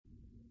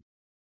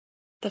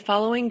The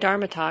following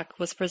Dharma talk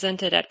was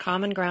presented at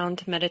Common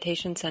Ground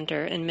Meditation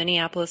Center in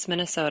Minneapolis,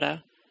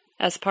 Minnesota,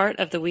 as part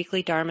of the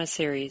weekly Dharma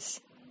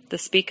series. The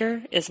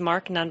speaker is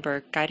Mark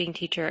Nunberg, guiding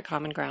teacher at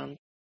Common Ground.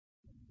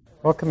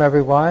 Welcome,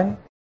 everyone,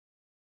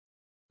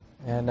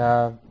 and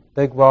a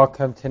big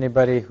welcome to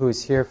anybody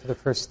who's here for the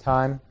first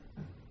time.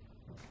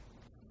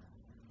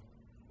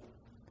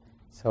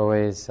 It's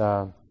always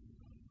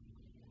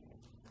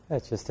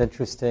it's just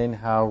interesting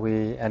how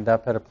we end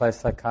up at a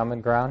place like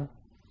Common Ground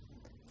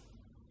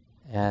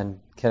and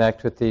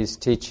connect with these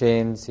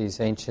teachings, these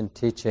ancient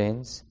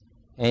teachings,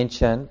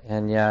 ancient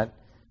and yet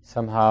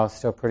somehow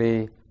still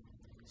pretty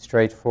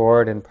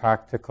straightforward and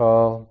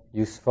practical,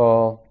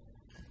 useful,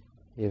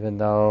 even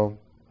though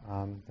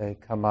they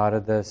come out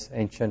of this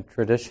ancient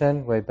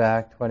tradition way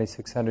back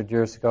 2,600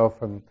 years ago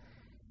from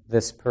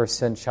this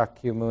person,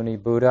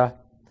 Shakyamuni Buddha.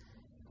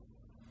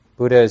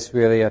 Buddha is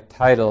really a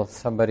title,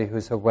 somebody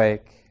who's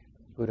awake.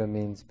 Buddha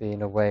means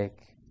being awake.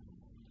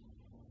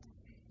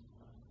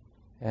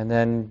 And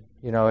then,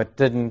 it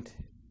didn't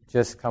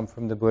just come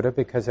from the Buddha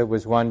because it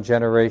was one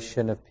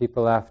generation of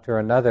people after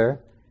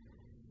another.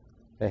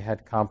 They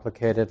had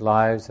complicated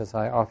lives, as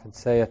I often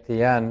say at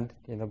the end,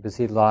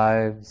 busy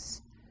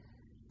lives,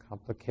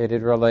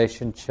 complicated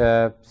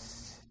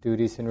relationships,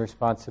 duties and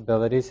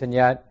responsibilities, and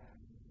yet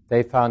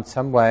they found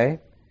some way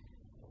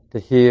to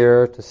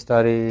hear, to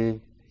study,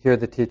 hear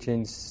the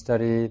teachings,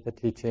 study the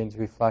teachings,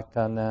 reflect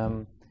on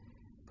them,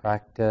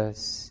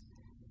 practice,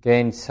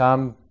 gain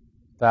some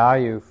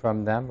value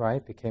from them,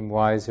 right? Became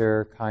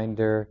wiser,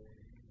 kinder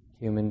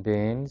human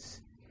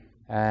beings.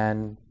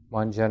 And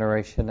one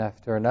generation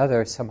after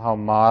another somehow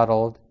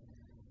modeled,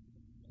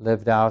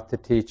 lived out the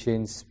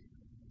teachings,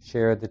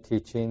 shared the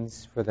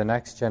teachings for the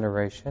next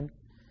generation.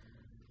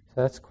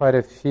 So that's quite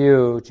a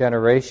few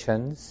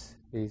generations,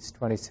 these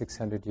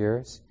 2,600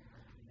 years.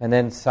 And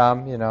then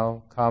some,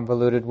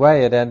 convoluted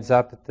way, it ends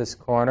up at this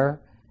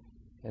corner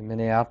in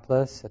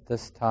Minneapolis at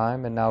this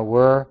time, and now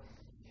we're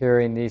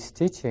hearing these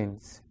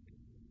teachings.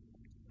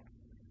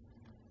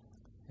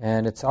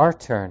 And it's our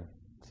turn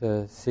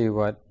to see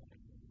what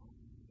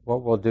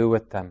we'll do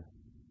with them.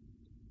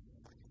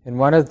 And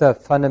one of the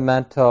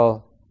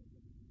fundamental,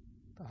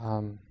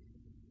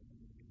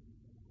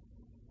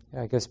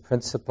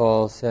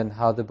 principles in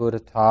how the Buddha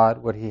taught,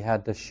 what he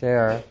had to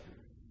share,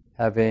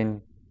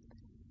 having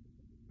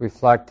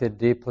reflected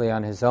deeply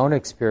on his own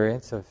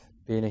experience of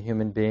being a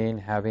human being,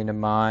 having a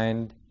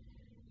mind,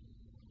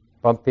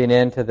 bumping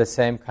into the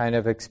same kind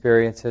of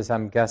experiences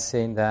I'm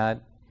guessing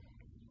that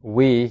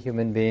we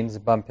human beings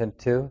bump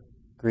into,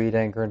 greed,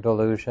 anger, and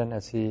delusion,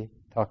 as he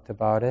talked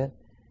about it.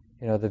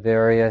 The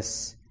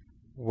various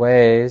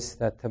ways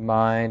that the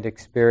mind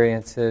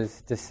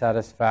experiences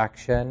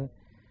dissatisfaction,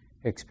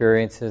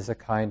 experiences a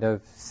kind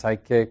of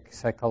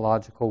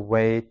psychological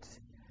weight,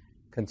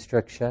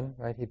 constriction,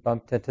 right? He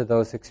bumped into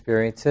those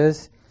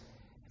experiences.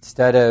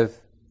 Instead of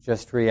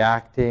just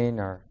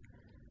reacting or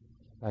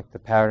like the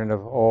pattern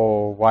of,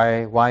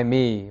 why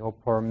me? Oh,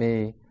 poor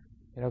me.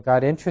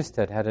 Got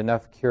interested, had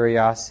enough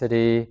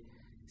curiosity,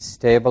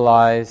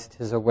 stabilized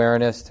his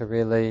awareness to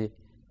really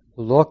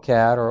look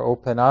at or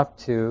open up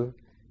to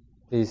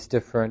these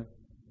different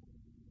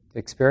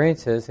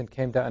experiences and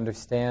came to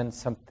understand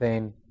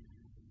something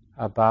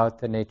about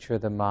the nature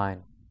of the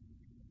mind.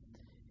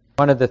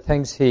 One of the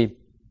things he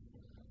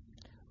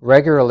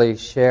regularly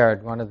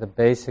shared, one of the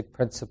basic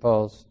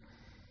principles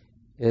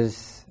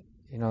is,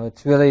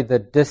 it's really the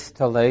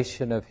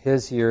distillation of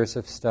his years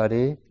of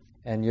study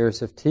and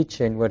years of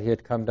teaching. What he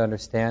had come to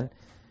understand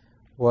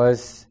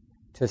was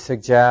to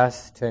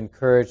suggest, to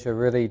encourage a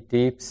really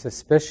deep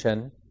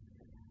suspicion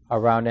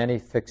around any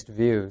fixed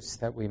views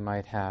that we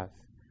might have.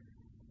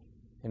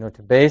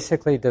 To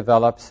basically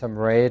develop some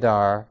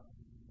radar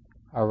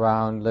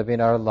around living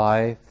our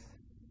life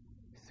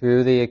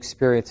through the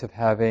experience of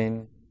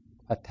having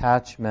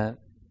attachment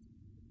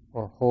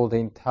or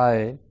holding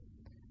tight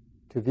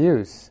to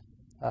views,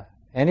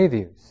 any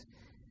views.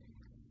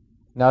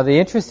 Now the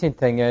interesting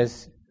thing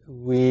is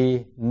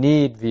we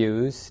need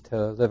views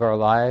to live our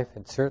life,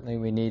 and certainly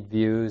we need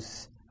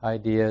views,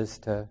 ideas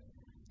to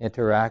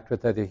interact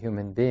with other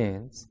human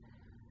beings.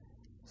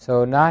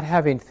 So not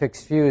having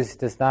fixed views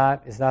is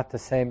not the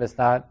same as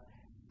not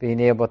being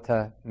able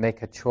to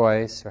make a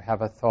choice or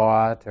have a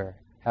thought or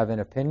have an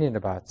opinion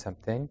about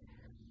something.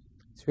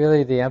 It's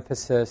really the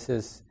emphasis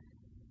is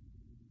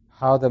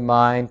how the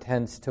mind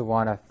tends to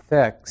want to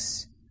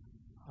fix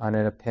on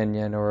an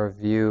opinion or a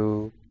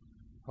view,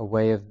 a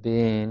way of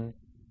being,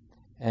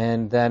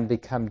 and then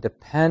become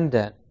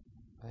dependent.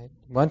 Right?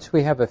 Once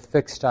we have a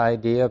fixed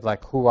idea of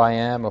like who I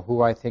am or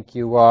who I think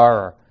you are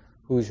or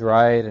who's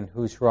right and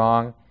who's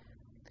wrong,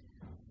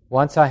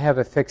 once I have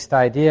a fixed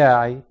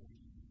idea,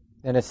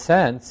 in a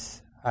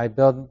sense, I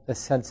build a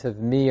sense of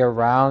me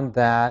around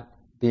that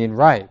being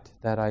right,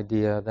 that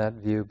idea, that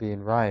view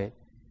being right.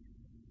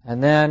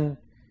 And then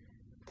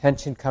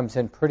tension comes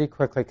in pretty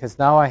quickly because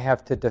now I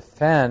have to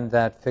defend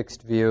that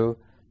fixed view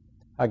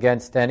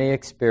against any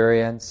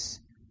experience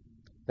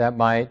that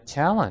might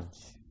challenge,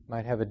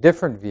 might have a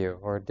different view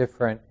or a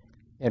different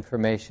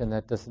information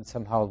that doesn't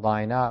somehow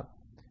line up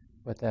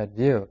with that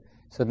view.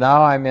 So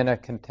now I'm in a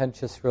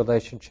contentious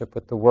relationship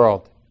with the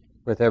world,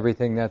 with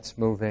everything that's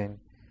moving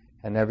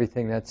and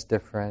everything that's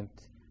different.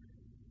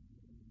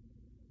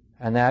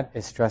 And that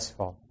is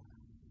stressful.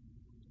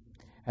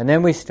 And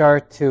then we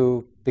start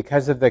to,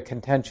 because of the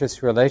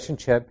contentious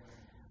relationship,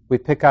 we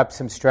pick up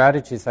some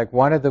strategies. Like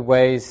one of the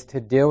ways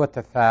to deal with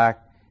the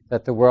fact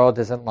that the world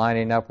isn't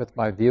lining up with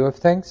my view of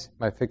things,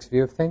 my fixed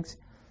view of things,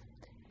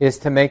 is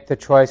to make the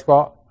choice,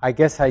 well, I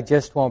guess I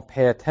just won't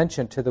pay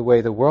attention to the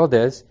way the world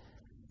is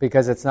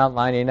because it's not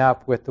lining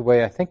up with the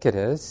way I think it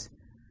is.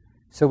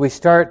 So we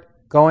start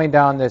going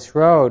down this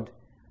road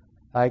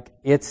like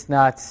it's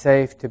not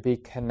safe to be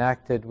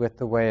connected with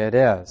the way it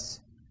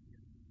is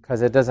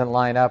because it doesn't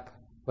line up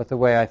with the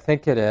way I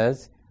think it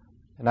is.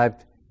 And I've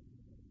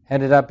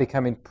ended up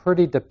becoming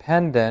pretty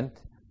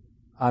dependent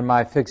on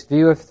my fixed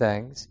view of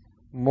things,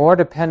 more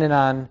dependent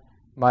on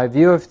my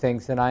view of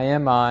things than I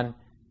am on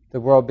the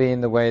world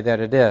being the way that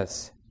it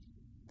is.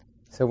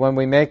 So when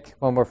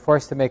we're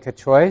forced to make a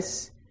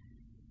choice,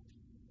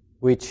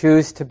 we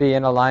choose to be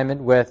in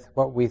alignment with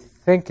what we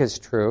think is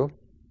true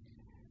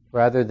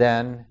rather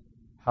than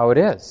how it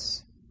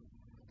is,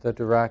 the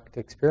direct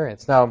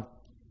experience. Now,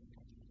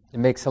 it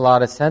makes a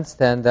lot of sense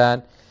then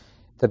that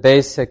the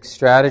basic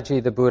strategy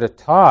the Buddha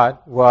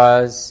taught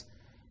was,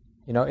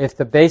 if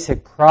the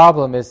basic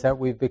problem is that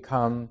we've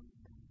become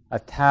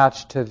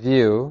attached to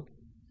view,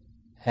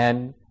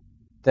 and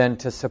then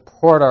to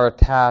support our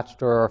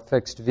attached or our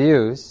fixed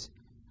views,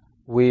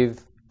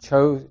 we've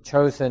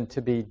chosen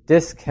to be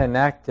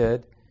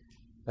disconnected,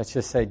 let's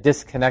just say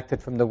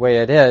disconnected from the way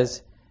it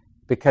is,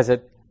 because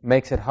it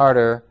makes it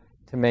harder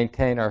to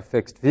maintain our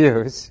fixed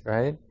views,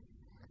 right?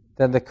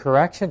 Then the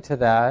correction to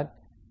that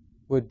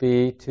would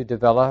be to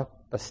develop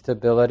a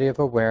stability of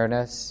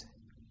awareness,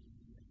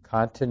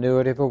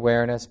 continuity of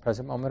awareness,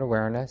 present moment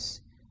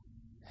awareness,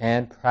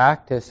 and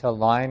practice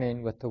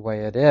aligning with the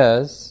way it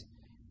is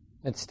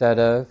instead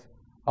of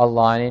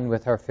aligning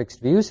with our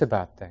fixed views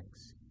about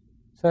things.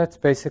 So that's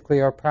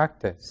basically our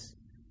practice.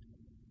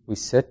 We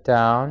sit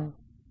down,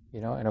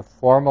 in a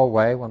formal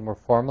way when we're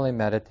formally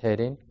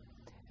meditating,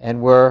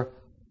 and we're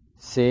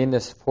seeing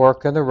this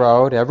fork in the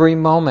road. Every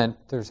moment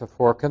there's a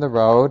fork in the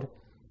road.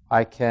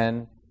 I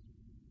can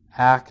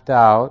act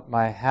out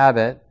my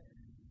habit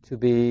to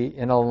be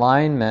in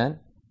alignment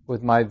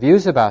with my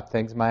views about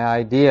things, my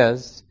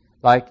ideas,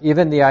 like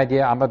even the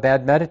idea I'm a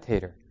bad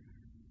meditator,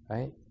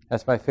 right?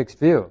 That's my fixed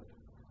view.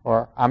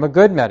 Or I'm a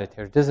good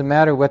meditator. It doesn't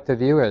matter what the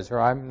view is, or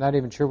I'm not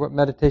even sure what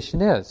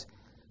meditation is.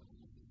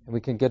 And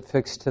we can get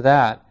fixed to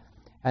that.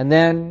 And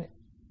then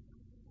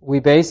we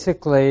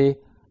basically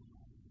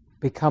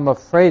become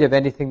afraid of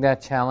anything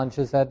that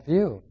challenges that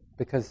view,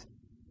 because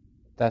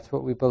that's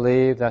what we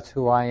believe, that's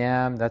who I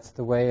am, that's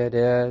the way it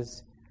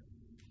is.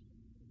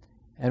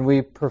 And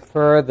we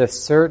prefer the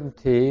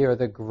certainty or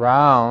the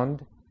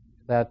ground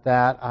that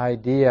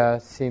idea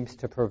seems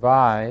to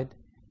provide,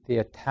 the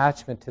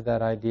attachment to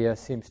that idea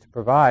seems to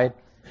provide,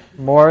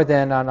 more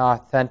than an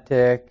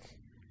authentic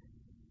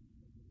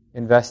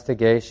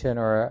investigation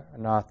or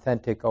an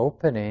authentic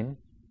opening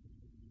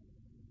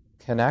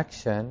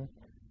connection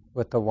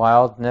with the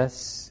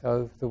wildness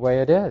of the way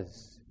it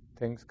is.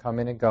 Things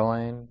coming and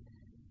going,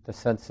 the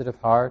sensitive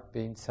heart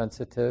being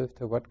sensitive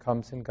to what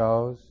comes and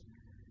goes.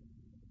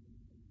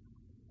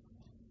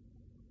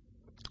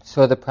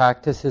 So the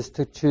practice is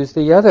to choose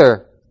the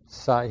other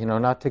side,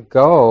 not to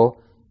go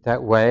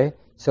that way.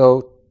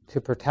 So to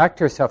protect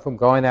yourself from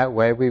going that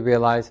way, we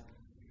realize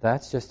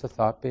that's just a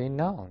thought being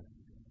known.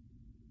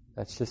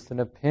 That's just an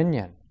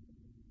opinion.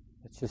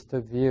 It's just a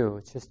view.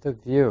 It's just a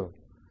view.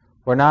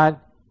 We're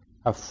not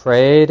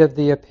afraid of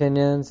the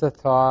opinions, the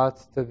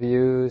thoughts, the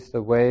views,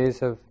 the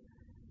ways of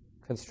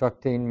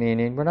constructing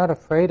meaning. We're not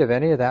afraid of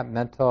any of that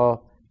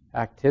mental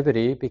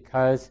activity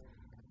because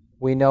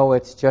we know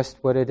it's just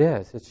what it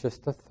is. It's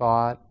just a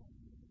thought.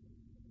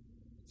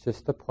 It's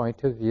just a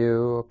point of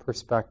view, a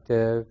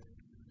perspective.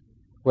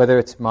 Whether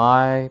it's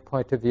my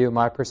point of view,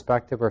 my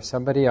perspective, or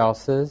somebody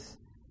else's.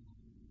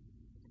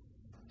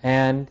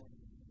 And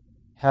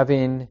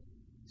having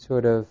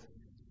sort of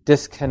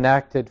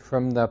disconnected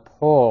from the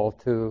pull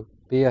to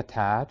be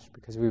attached,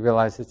 because we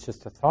realize it's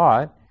just a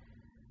thought,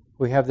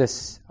 we have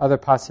this other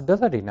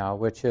possibility now,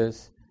 which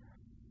is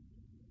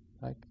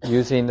like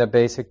using the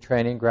basic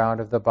training ground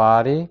of the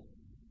body,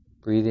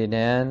 breathing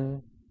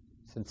in,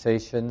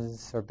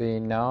 sensations are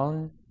being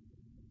known,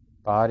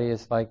 body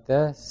is like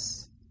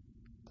this,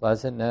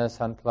 pleasantness,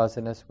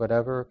 unpleasantness,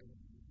 whatever,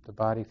 the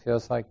body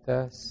feels like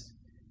this,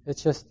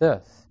 it's just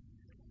this.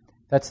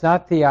 That's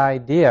not the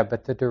idea,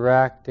 but the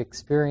direct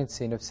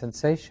experiencing of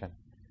sensation,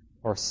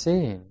 or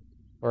seeing,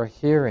 or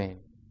hearing,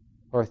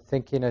 or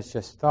thinking as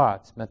just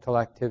thoughts. Mental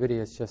activity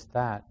is just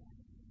that.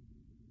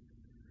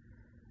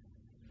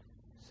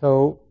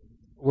 So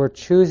we're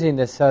choosing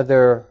this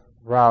other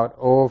route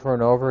over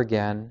and over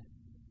again.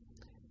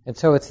 And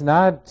so it's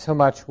not so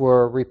much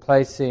we're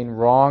replacing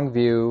wrong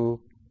view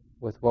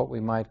with what we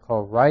might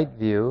call right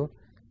view,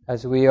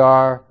 as we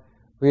are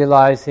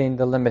realizing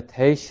the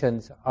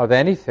limitations of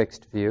any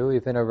fixed view,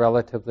 even a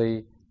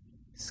relatively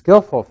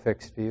skillful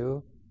fixed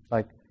view,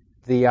 like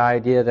the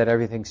idea that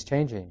everything's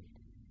changing.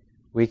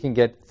 We can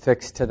get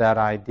fixed to that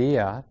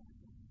idea,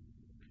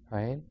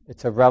 right?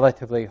 It's a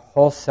relatively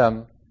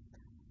wholesome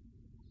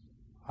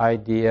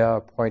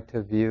idea, point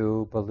of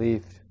view,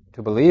 belief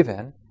to believe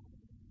in,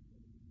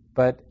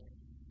 but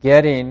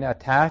getting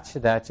attached to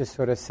that just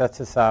sort of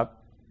sets us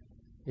up,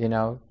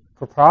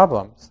 for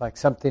problems. Like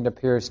something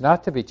appears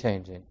not to be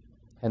changing,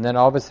 and then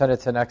all of a sudden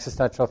it's an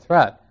existential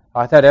threat.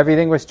 I thought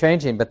everything was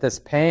changing, but this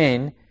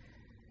pain,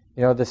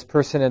 this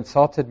person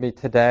insulted me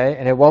today,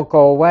 and it won't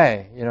go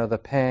away. The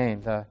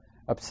pain, the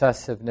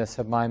obsessiveness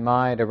of my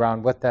mind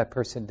around what that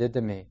person did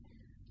to me.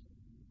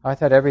 I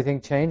thought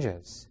everything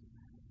changes.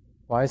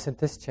 Why isn't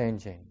this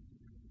changing?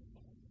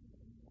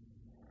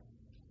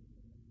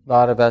 A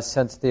lot of us,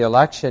 since the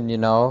election,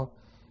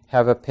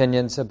 have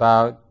opinions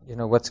about,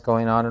 what's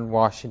going on in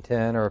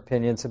Washington, or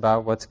opinions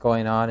about what's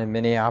going on in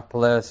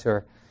Minneapolis,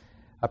 or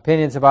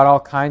opinions about all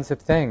kinds of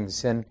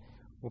things. And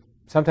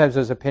sometimes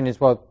those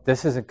opinions, well,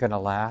 this isn't going to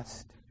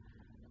last.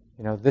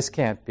 This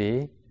can't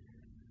be.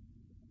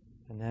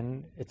 And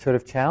then it sort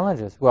of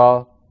challenges.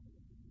 Well,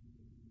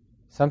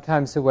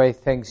 sometimes the way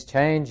things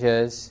change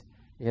is,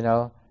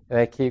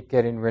 they keep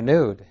getting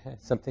renewed.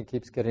 Something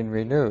keeps getting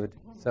renewed.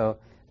 So,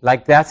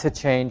 like that's a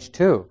change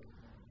too.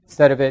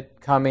 Instead of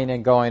it coming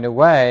and going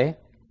away,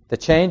 the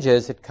change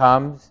is it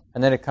comes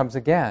and then it comes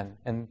again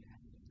and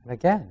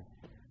again.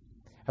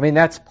 I mean,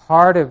 that's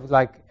part of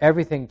like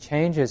everything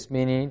changes,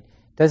 meaning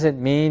doesn't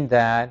mean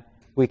that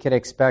we can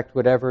expect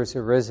whatever's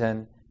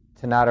arisen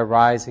to not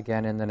arise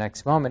again in the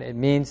next moment. It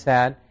means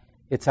that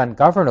it's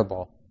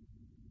ungovernable,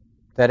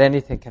 that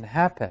anything can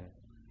happen,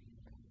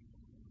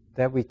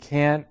 that we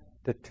can't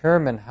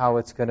determine how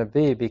it's going to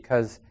be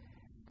because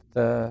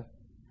the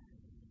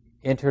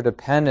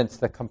interdependence,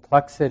 the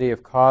complexity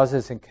of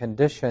causes and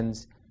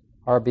conditions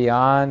are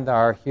beyond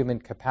our human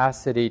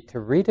capacity to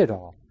read it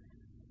all.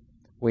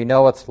 We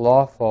know it's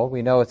lawful,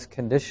 we know it's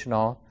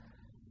conditional,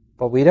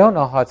 but we don't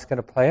know how it's going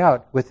to play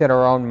out within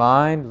our own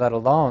mind, let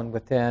alone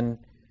within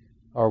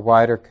our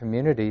wider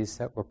communities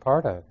that we're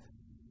part of.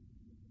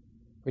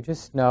 We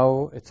just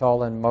know it's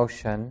all in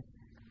motion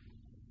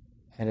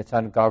and it's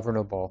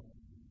ungovernable.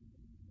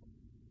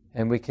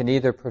 And we can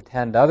either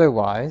pretend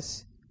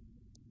otherwise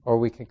or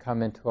we can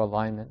come into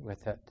alignment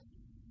with it.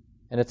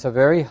 And it's a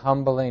very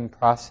humbling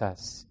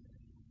process.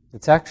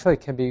 It actually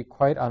can be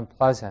quite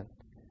unpleasant.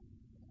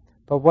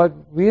 But what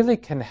really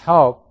can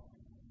help,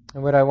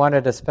 and what I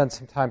wanted to spend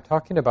some time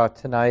talking about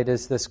tonight,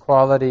 is this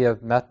quality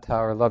of metta,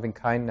 or loving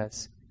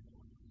kindness.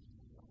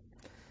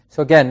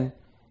 So again,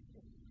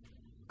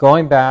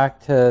 going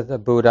back to the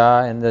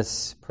Buddha and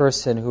this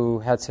person who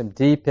had some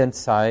deep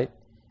insight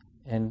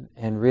and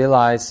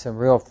realized some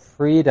real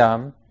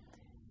freedom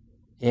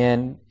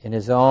in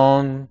his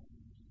own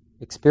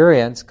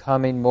experience,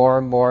 coming more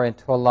and more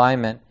into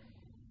alignment,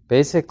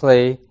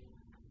 basically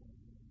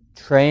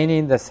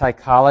training the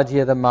psychology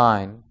of the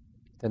mind,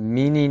 the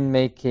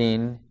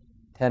meaning-making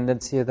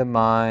tendency of the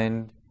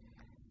mind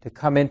to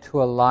come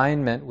into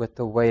alignment with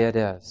the way it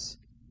is.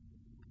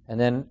 And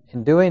then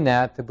in doing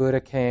that, the Buddha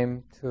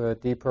came to a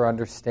deeper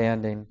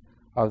understanding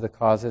of the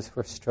causes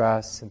for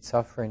stress and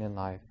suffering in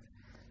life,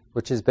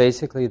 which is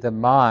basically the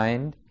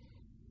mind.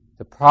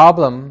 The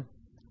problem,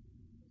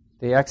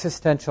 the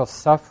existential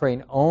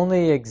suffering,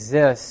 only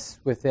exists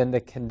within the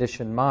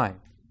conditioned mind.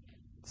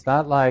 It's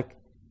not like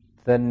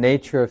the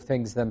nature of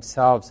things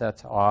themselves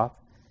that's off,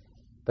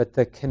 but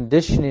the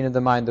conditioning of the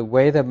mind, the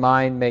way the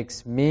mind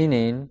makes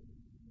meaning,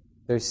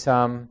 there's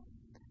some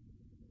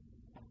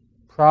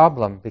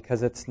problem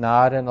because it's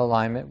not in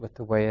alignment with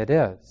the way it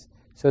is.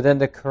 So then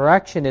the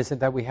correction isn't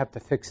that we have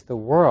to fix the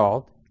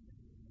world.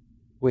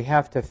 We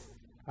have to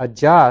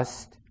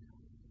adjust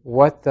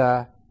what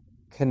the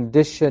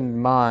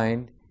conditioned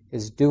mind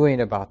is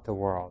doing about the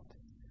world.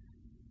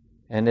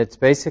 And it's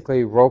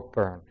basically rope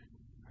burn,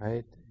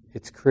 right?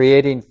 It's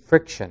creating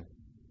friction.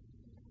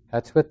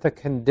 That's what the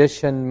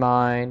conditioned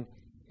mind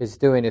is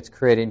doing. It's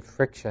creating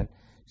friction.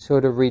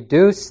 So to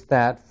reduce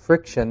that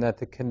friction that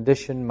the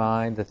conditioned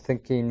mind, the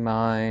thinking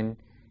mind,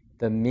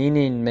 the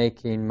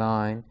meaning-making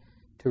mind,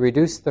 to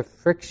reduce the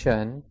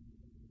friction,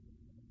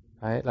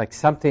 right? Like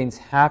something's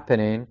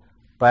happening,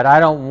 but I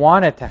don't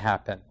want it to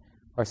happen.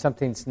 Or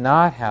something's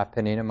not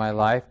happening in my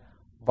life,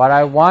 but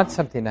I want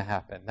something to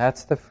happen.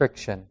 That's the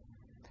friction,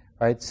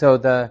 right? So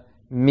the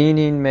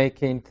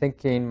meaning-making,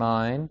 thinking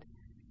mind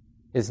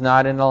is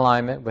not in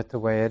alignment with the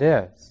way it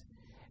is.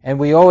 And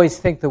we always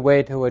think the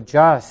way to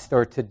adjust,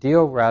 or to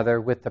deal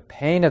rather, with the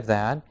pain of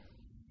that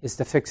is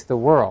to fix the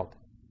world.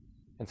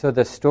 And so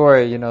the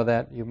story,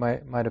 that you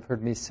might have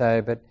heard me say,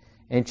 but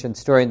ancient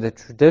story in the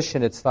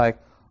tradition, it's like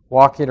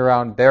walking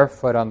around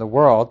barefoot on the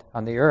world,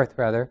 on the earth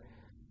rather,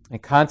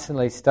 and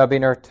constantly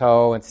stubbing our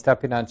toe and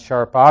stepping on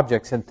sharp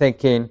objects and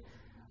thinking,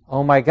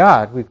 oh my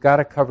God, we've got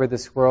to cover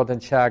this world in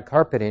shag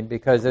carpeting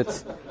because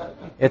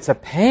it's a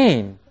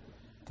pain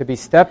to be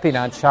stepping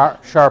on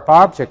sharp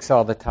objects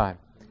all the time,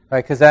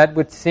 right? Because that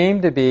would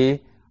seem to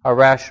be a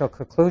rational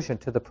conclusion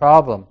to the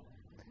problem,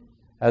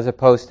 as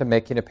opposed to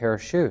making a pair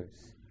of shoes.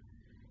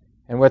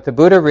 And what the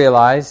Buddha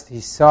realized,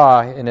 he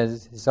saw in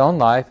his own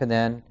life and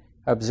then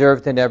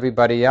observed in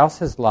everybody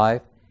else's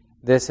life,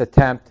 this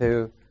attempt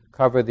to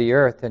cover the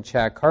earth in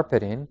shag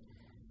carpeting,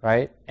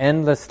 right?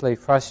 Endlessly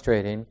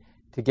frustrating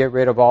to get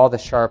rid of all the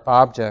sharp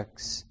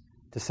objects,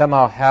 to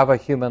somehow have a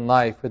human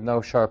life with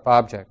no sharp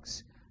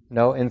objects,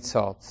 no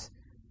insults,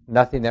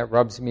 nothing that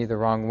rubs me the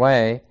wrong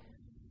way,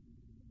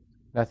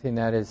 nothing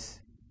that is,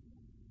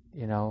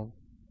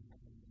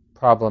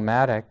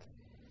 problematic.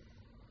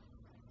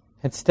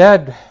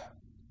 Instead,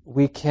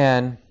 we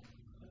can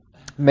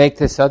make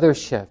this other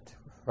shift,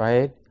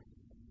 right?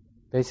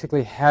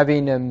 Basically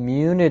having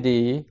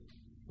immunity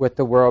with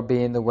the world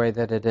being the way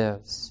that it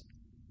is.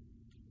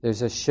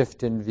 There's a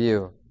shift in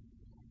view.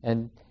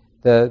 And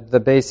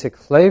the basic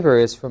flavor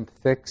is from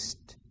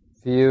fixed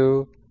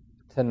view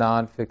to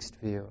non-fixed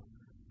view.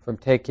 From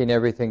taking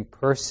everything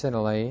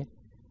personally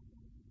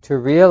to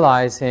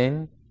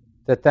realizing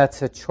that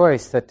that's a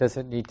choice that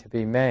doesn't need to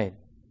be made.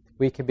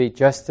 We can be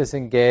just as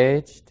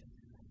engaged,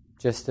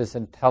 just as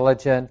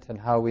intelligent in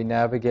how we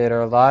navigate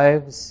our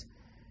lives,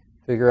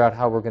 figure out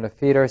how we're going to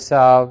feed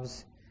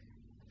ourselves,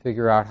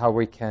 figure out how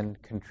we can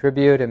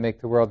contribute and make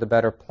the world a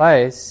better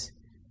place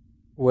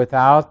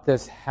without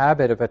this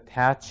habit of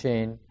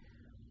attaching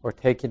or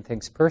taking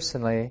things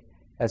personally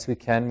as we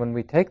can when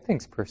we take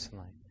things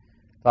personally.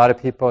 A lot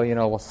of people,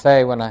 will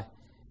say when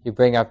you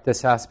bring up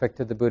this aspect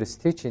of the Buddhist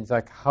teachings,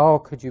 like, how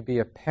could you be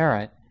a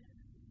parent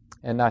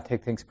and not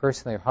take things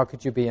personally? Or how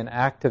could you be an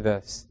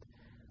activist?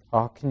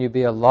 How can you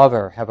be a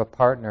lover, have a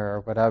partner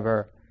or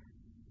whatever,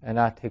 and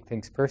not take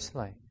things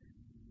personally?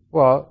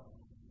 Well,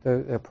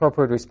 the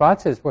appropriate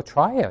response is, well,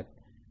 try it.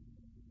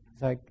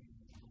 It's like,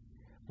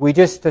 we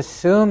just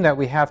assume that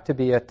we have to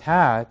be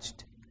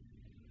attached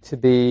to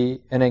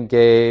be an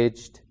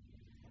engaged,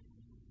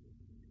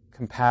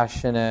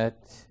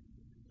 compassionate,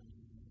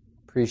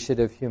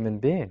 appreciative human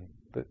being.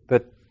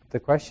 But the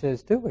question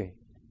is, do we?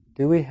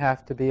 Do we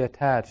have to be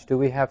attached? Do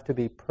we have to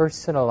be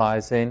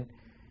personalizing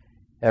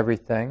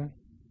everything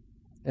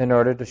in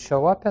order to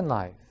show up in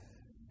life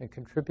and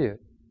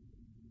contribute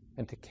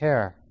and to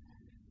care?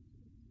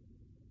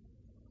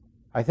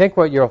 I think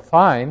what you'll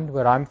find,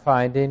 what I'm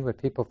finding,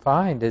 what people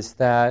find, is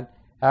that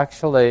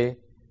actually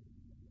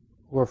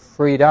we're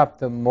freed up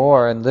the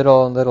more in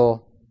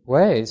little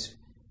ways,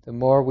 the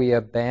more we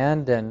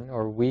abandon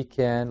or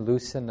weaken,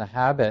 loosen the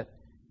habit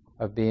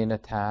of being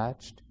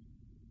attached,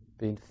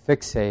 being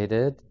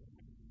fixated,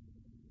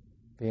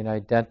 being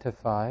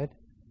identified,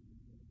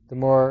 the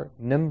more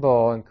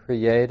nimble and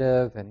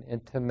creative and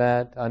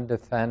intimate,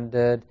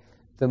 undefended,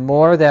 the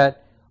more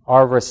that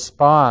our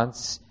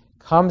response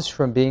comes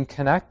from being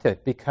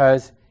connected,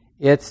 because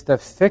it's the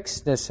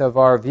fixedness of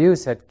our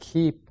views that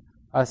keep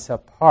us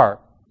apart,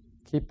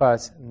 keep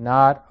us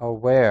not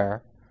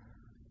aware,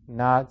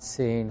 not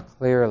seeing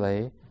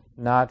clearly,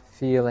 not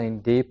feeling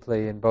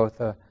deeply in both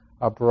a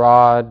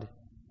broad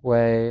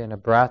way and a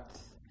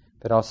breadth,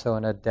 but also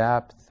in a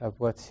depth of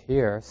what's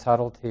here,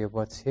 subtlety of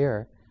what's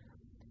here.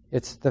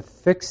 It's the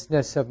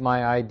fixedness of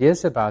my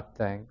ideas about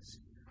things.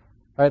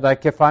 Right?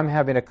 Like if I'm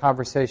having a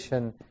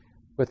conversation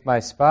with my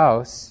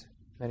spouse,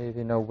 many of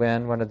you know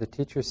Wynn, one of the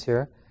teachers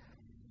here,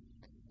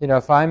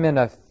 if I'm in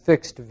a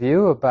fixed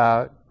view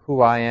about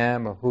who I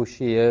am or who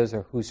she is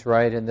or who's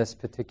right in this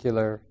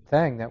particular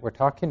thing that we're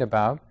talking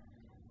about,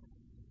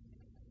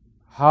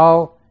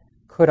 how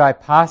could I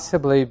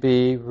possibly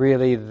be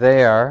really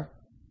there,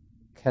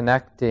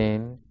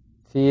 connecting,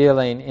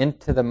 feeling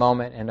into the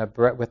moment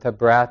with a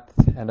breadth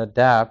and a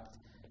depth,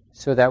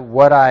 so that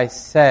what I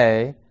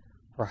say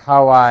or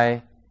how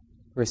I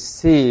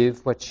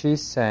receive what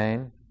she's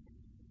saying,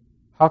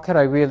 how could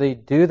I really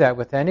do that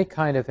with any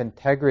kind of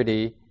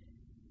integrity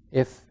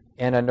if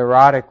in a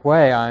neurotic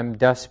way I'm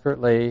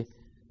desperately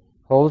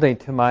holding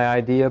to my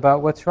idea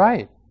about what's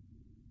right?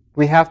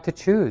 We have to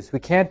choose. We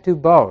can't do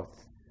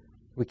both.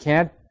 We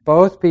can't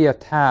both be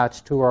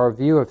attached to our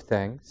view of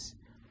things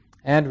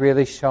and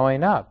really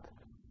showing up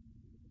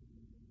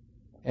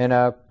in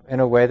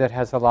a way that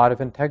has a lot of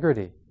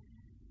integrity.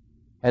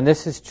 And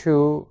this is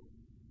true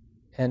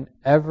in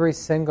every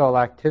single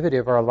activity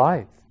of our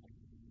life.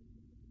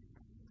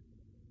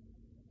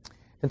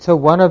 And so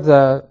one of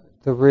the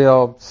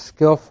real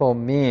skillful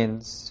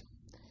means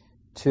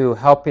to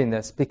helping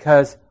this,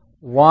 because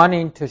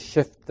wanting to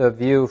shift the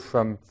view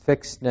from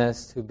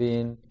fixedness to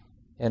being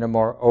in a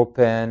more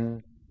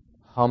open,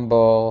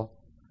 humble,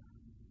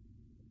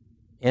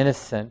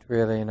 innocent,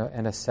 really, in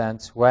a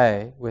sense,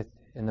 way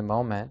in the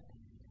moment,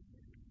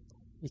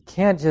 you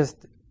can't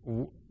just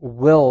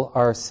will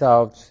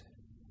ourselves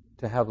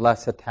to have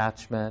less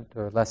attachment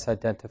or less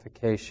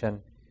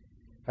identification,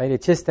 right?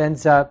 It just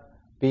ends up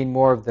being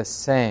more of the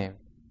same.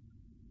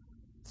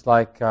 It's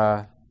like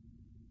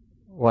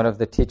one of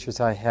the teachers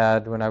I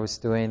had when I was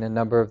doing a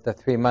number of the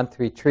 3-month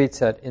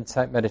retreats at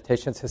Insight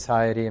Meditation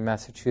Society in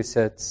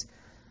Massachusetts,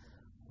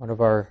 one of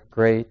our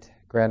great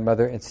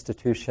grandmother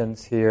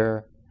institutions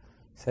here,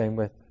 same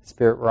with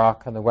Spirit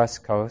Rock on the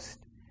West Coast.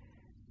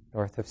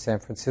 north of San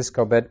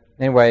Francisco. But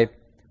anyway,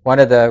 one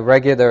of the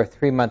regular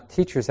 3-month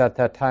teachers at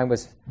that time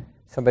was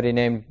somebody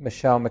named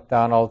Michelle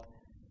McDonald.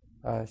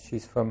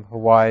 She's from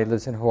Hawaii,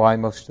 lives in Hawaii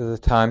most of the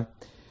time.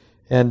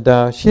 And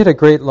she had a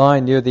great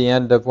line near the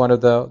end of one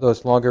of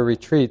those longer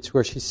retreats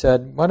where she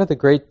said, one of the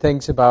great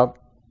things about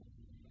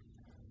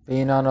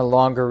being on a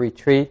longer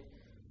retreat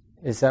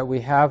is that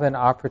we have an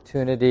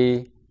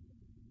opportunity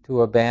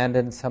to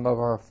abandon some of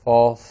our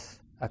false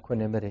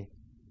equanimity,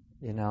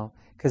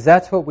 because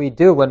that's what we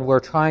do when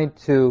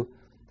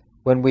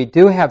we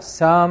do have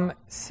some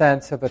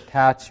sense of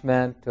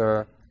attachment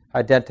or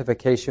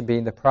identification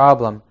being the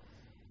problem,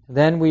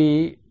 then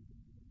we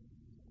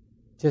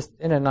just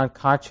in an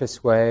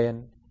unconscious way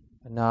and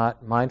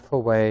not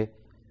mindful way,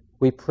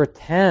 we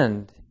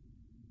pretend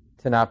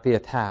to not be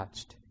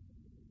attached.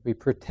 We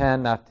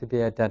pretend not to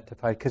be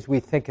identified because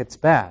we think it's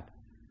bad,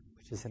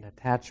 which is an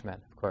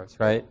attachment, of course,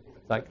 right?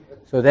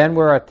 So then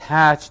we're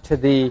attached to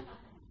the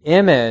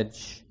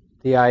image,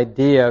 the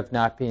idea of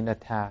not being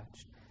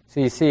attached. So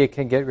you see, it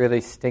can get really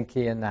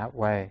stinky in that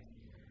way.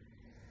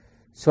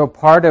 So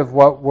part of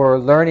what we're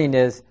learning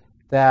is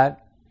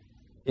that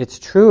it's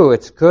true,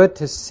 it's good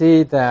to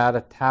see that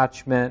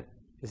attachment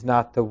is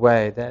not the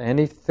way, that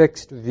any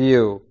fixed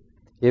view,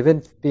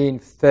 even being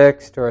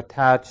fixed or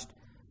attached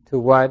to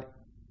what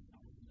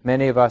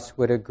many of us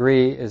would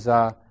agree is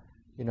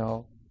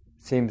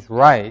seems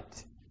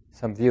right,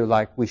 some view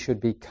like we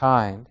should be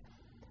kind,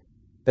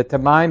 but the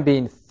mind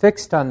being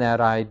fixed on that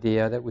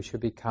idea that we should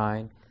be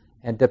kind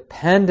and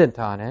dependent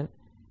on it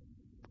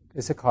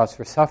is a cause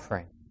for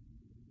suffering.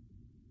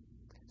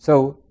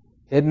 So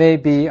it may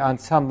be on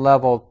some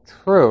level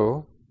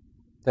true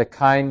that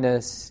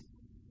kindness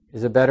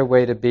is a better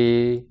way to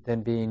be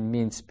than being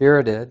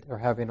mean-spirited or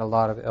having a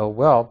lot of ill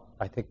will.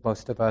 I think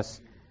most of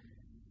us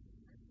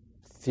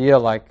feel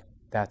like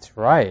that's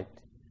right.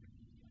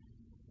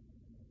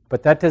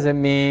 But that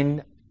doesn't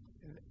mean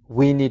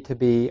we need to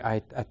be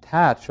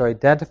attached or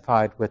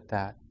identified with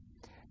that.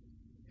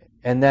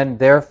 And then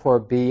therefore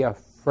be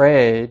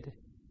afraid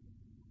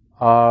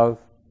of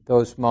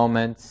those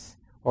moments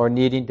or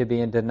needing to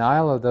be in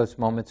denial of those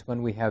moments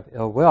when we have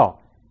ill will,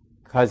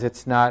 because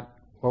it's not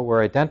what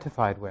we're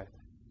identified with.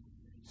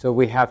 So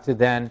we have to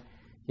then,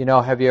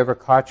 have you ever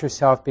caught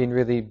yourself being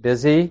really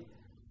busy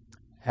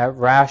at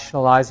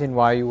rationalizing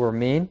why you were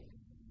mean?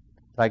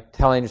 Like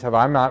telling yourself,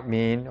 I'm not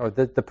mean, or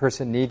the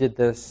person needed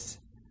this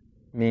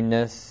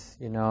meanness,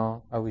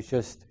 I was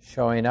just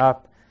showing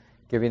up,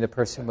 giving the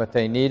person what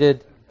they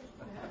needed.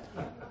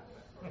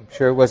 I'm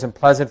sure it wasn't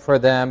pleasant for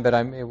them, but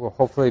it will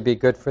hopefully be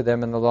good for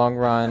them in the long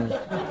run.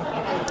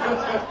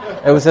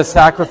 It was a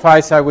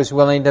sacrifice I was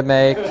willing to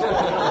make.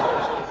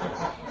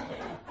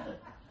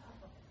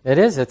 It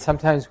is. It's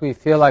sometimes we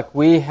feel like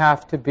we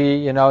have to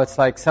be, it's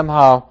like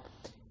somehow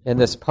in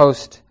this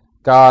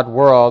post-God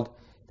world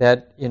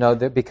that,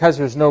 that because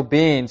there's no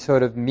being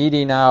sort of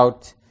meting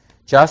out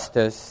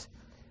justice,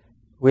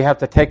 we have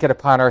to take it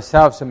upon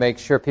ourselves to make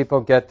sure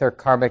people get their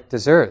karmic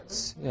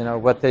desserts,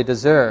 what they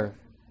deserve.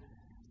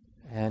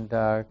 And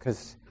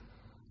because,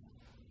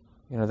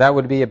 that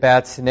would be a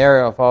bad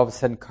scenario if all of a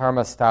sudden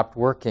karma stopped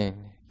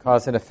working,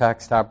 cause and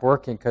effect stopped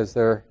working because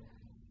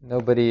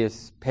nobody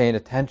is paying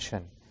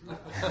attention.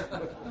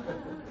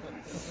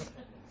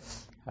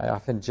 I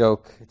often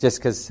joke, just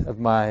because of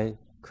my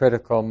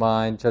critical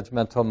mind,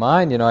 judgmental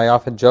mind, I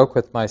often joke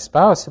with my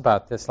spouse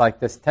about this, like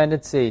this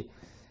tendency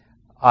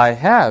I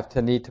have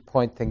to need to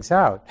point things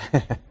out.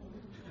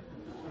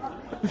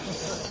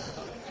 It's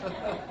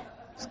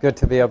good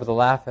to be able to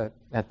laugh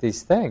at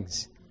these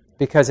things,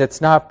 because it's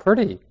not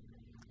pretty.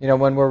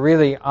 When we're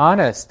really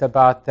honest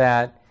about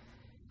that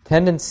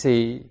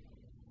tendency,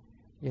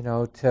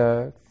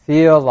 to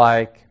feel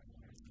like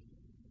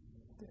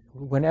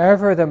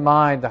whenever the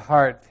mind, the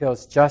heart,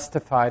 feels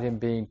justified in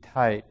being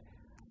tight,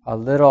 a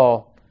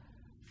little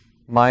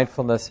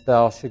mindfulness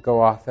bell should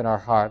go off in our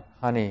heart.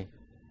 Honey,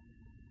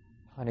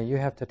 you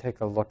have to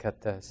take a look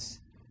at this.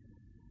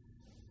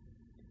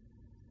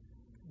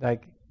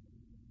 Like,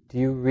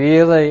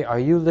 are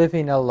you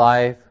living a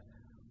life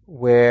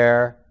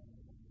where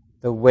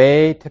the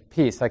way to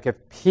peace, like if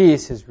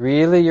peace is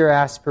really your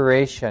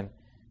aspiration,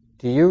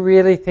 do you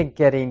really think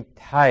getting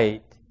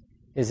tight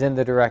is in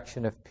the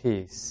direction of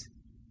peace?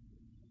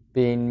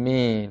 Being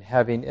mean,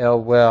 having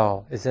ill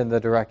will is in the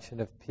direction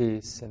of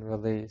peace and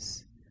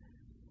release.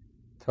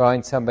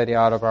 Throwing somebody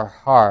out of our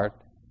heart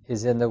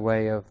is in the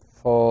way of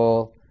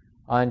full,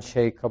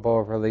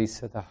 unshakable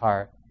release of the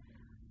heart.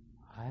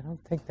 I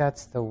don't think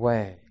that's the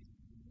way.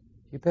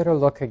 You better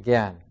look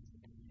again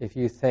if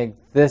you think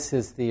this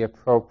is the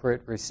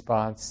appropriate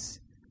response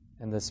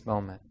in this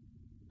moment.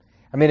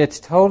 It's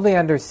totally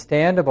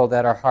understandable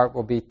that our heart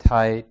will be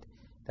tight,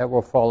 that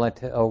we'll fall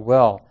into ill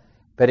will.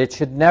 But it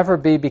should never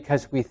be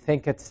because we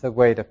think it's the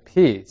way to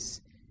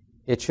peace.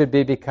 It should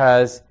be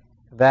because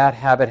that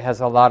habit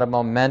has a lot of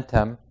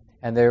momentum,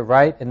 and there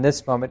right in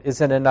this moment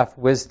isn't enough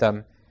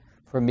wisdom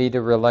for me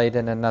to relate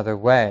in another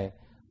way.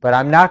 But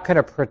I'm not going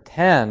to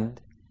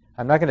pretend,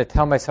 I'm not going to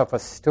tell myself a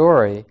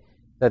story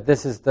that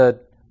this is the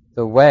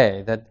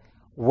way, that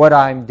what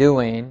I'm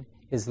doing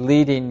is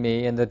leading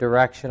me in the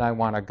direction I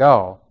want to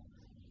go,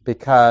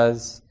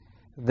 because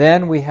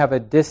then we have a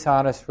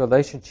dishonest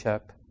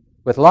relationship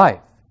with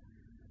life,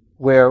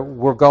 where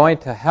we're going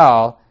to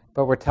hell,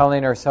 but we're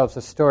telling ourselves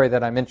a story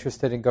that I'm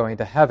interested in going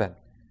to heaven,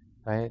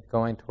 right?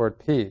 Going toward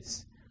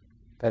peace.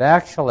 But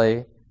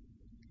actually,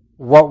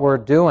 what we're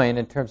doing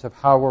in terms of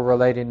how we're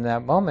relating in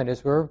that moment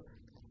is we're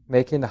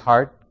making the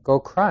heart go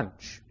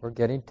crunch. We're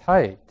getting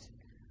tight.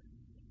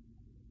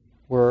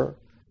 We're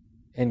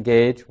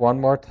engaged one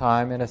more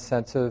time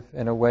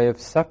in a way of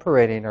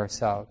separating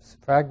ourselves,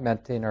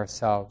 fragmenting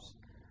ourselves.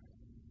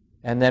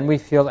 And then we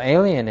feel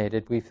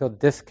alienated, we feel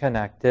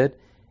disconnected,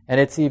 and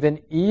it's even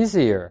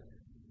easier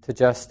to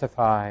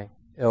justify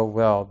ill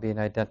will, being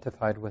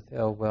identified with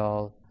ill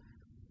will,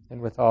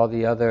 and with all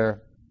the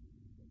other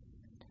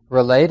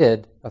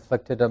related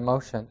afflictive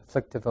emotions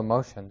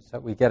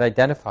that we get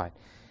identified.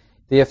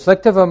 The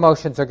afflictive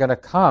emotions are going to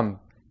come,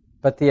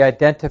 but the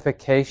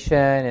identification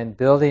and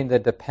building the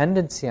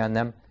dependency on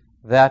them,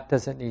 that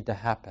doesn't need to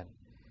happen.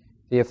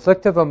 The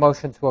afflictive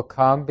emotions will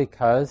come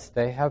because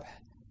they have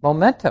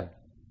momentum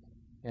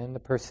in the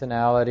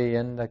personality,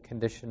 in the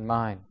conditioned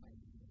mind.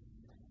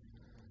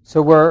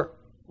 So we're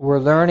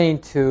learning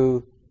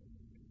to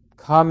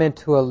come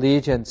into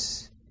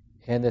allegiance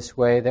in this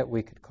way that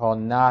we could call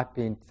not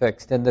being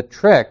fixed. And the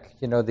trick,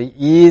 the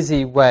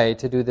easy way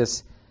to do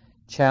this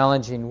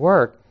challenging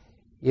work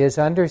is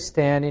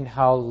understanding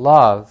how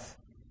love,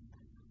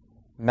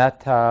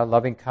 metta,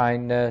 loving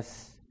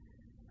kindness,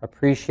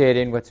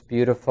 appreciating what's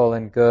beautiful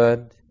and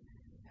good,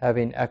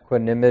 having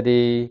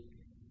equanimity,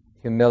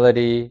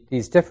 humility,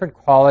 these different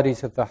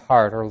qualities of the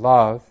heart or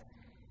love,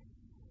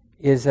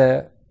 is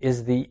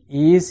the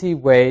easy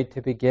way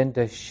to begin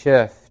to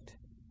shift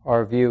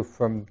our view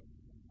from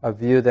a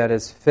view that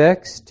is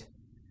fixed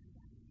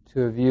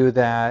to a view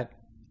that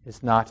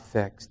is not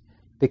fixed.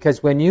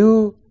 Because when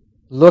you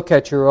look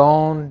at your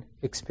own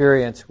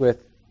experience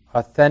with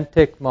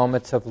authentic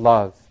moments of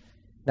love,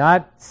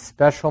 not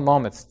special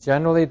moments.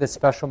 Generally, the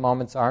special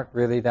moments aren't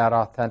really that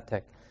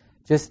authentic.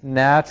 Just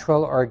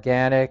natural,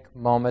 organic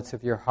moments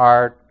of your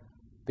heart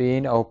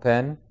being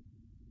open.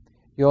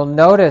 You'll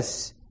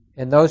notice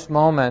in those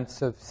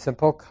moments of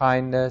simple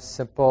kindness,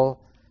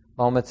 simple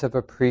moments of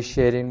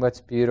appreciating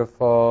what's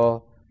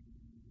beautiful,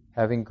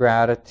 having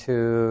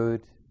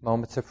gratitude,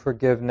 moments of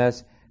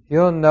forgiveness,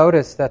 you'll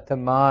notice that the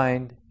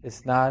mind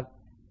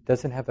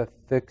doesn't have a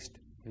fixed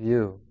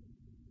view.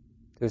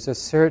 There's a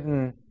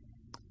certain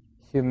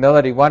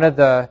humility. One of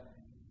the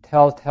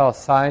telltale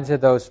signs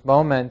of those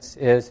moments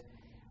is,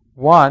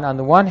 on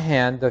the one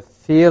hand, the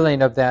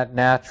feeling of that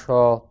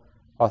natural,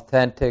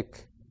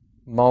 authentic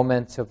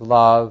moments of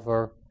love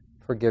or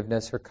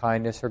forgiveness or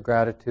kindness or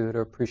gratitude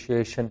or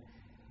appreciation.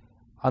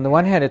 On the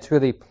one hand, it's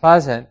really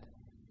pleasant,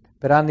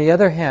 but on the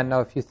other hand, now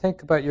if you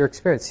think about your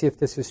experience, see if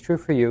this is true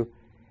for you,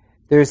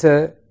 there's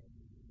at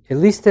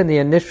least in the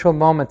initial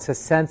moments, a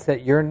sense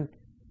that you're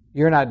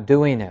not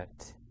doing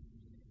it.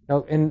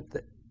 Now, a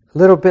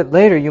little bit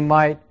later, you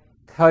might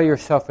tell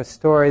yourself a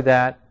story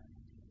that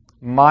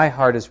my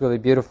heart is really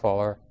beautiful,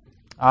 or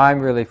I'm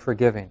really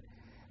forgiving.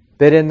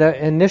 But in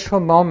the initial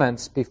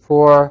moments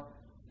before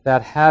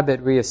that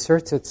habit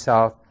reasserts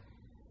itself,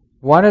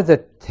 one of the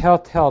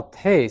telltale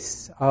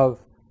tastes of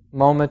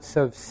moments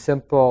of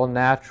simple,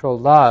 natural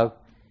love,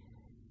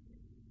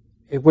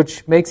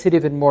 which makes it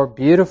even more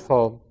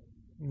beautiful,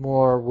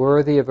 more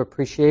worthy of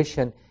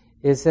appreciation,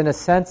 is in a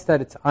sense that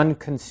it's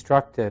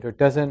unconstructed or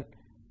doesn't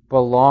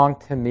belong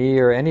to me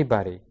or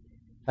anybody.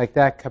 Like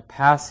that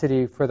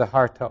capacity for the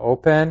heart to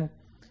open,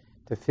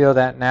 to feel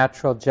that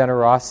natural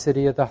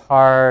generosity of the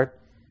heart,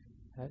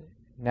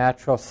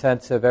 natural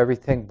sense of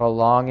everything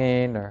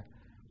belonging or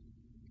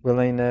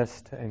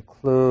willingness to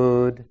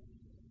include,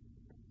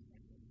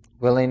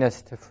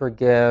 willingness to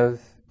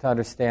forgive, to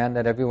understand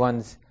that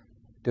everyone's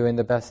doing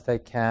the best they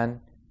can,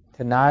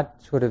 to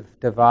not sort of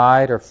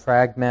divide or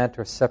fragment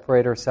or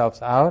separate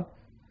ourselves out.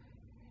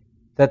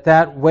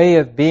 That way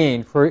of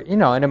being,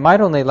 and it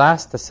might only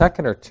last a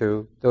second or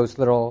two, those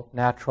little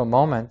natural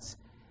moments,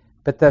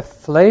 but the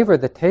flavor,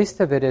 the taste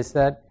of it is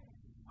that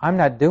I'm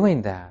not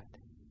doing that.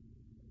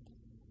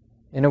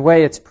 In a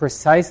way, it's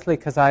precisely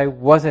because I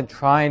wasn't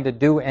trying to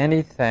do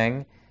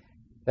anything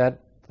that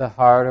the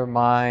heart or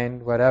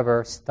mind,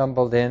 whatever,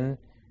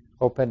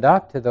 opened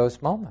up to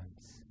those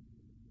moments.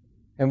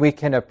 And we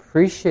can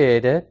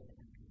appreciate it,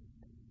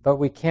 but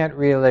we can't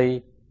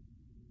really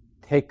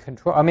take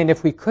control. I mean,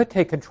 if we could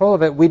take control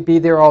of it, we'd be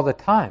there all the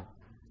time,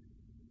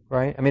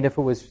 right? I mean, if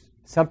it was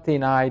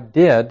something I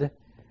did,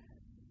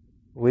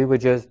 we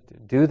would just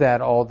do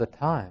that all the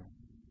time.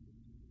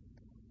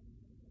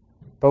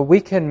 But we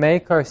can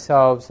make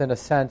ourselves, in a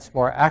sense,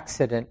 more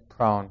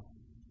accident-prone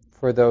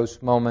for those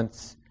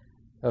moments,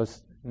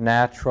 those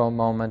natural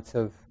moments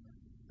of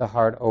the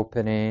heart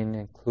opening,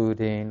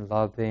 including,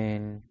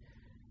 loving,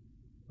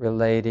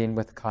 relating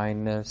with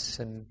kindness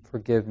and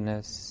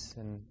forgiveness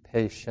and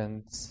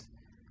patience,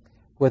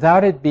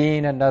 without it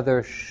being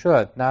another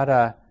should, not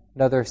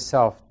another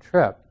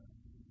self-trip.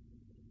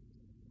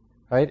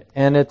 Right?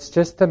 And it's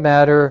just a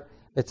matter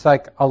it's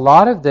like a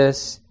lot of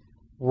this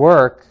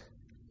work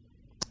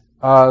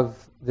of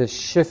the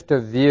shift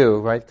of view,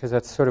 right? Because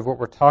that's sort of what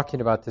we're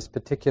talking about, this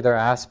particular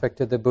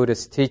aspect of the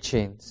Buddhist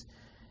teachings,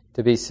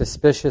 to be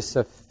suspicious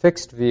of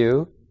fixed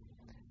view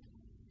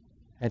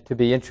and to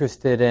be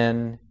interested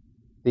in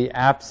the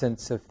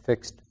absence of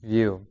fixed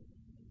view.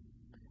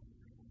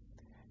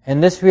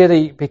 And this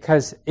really,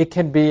 because it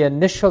can be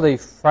initially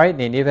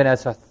frightening, even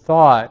as a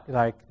thought,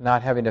 like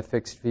not having a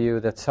fixed view,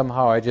 that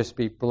somehow I just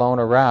be blown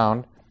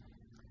around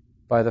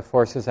by the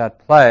forces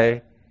at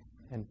play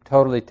and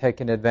totally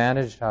taken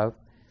advantage of.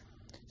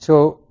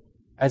 So,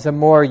 as a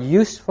more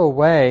useful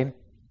way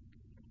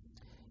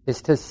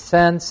is to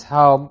sense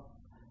how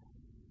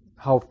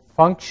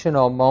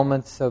functional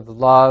moments of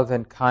love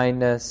and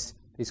kindness,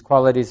 these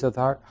qualities of the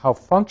heart, how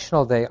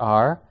functional they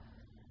are,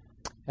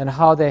 and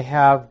how they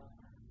have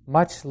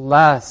much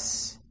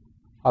less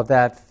of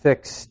that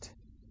fixed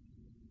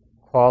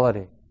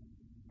quality.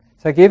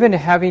 It's like even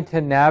having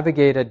to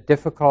navigate a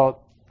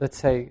difficult, let's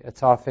say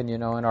it's often,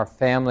 in our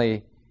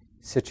family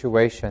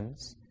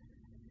situations.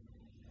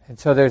 And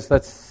so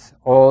there's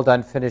old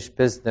unfinished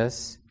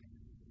business.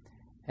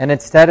 And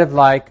instead of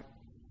like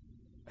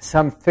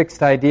some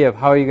fixed idea of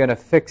how you're going to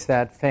fix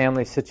that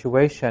family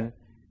situation,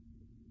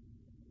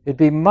 it'd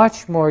be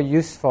much more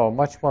useful,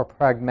 much more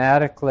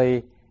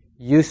pragmatically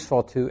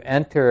useful to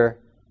enter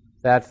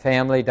that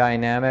family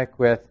dynamic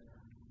with,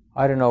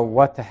 I don't know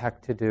what the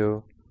heck to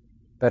do,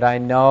 but I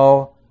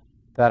know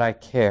that I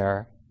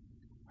care.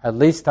 At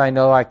least I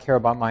know I care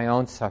about my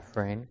own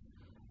suffering.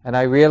 And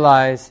I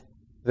realize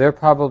they're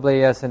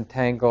probably as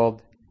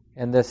entangled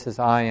in this as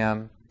I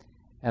am.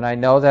 And I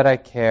know that I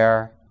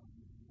care.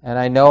 And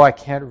I know I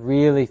can't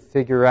really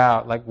figure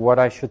out like what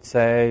I should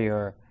say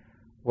or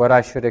what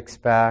I should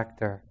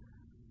expect.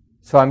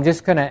 So I'm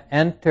just going to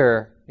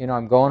enter,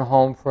 I'm going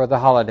home for the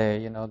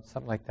holiday,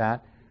 something like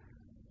that.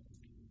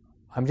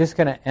 I'm just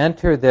going to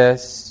enter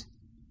this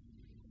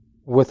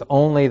with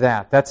only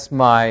that. That's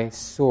my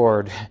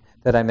sword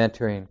that I'm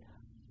entering.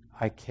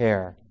 I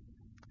care.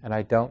 And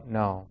I don't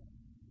know.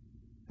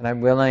 And I'm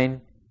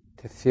willing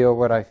to feel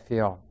what I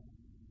feel.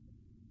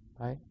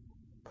 Right?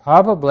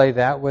 Probably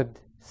that would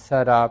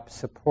set up,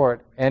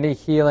 support any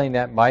healing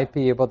that might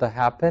be able to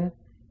happen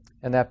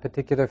in that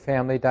particular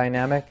family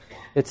dynamic.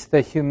 It's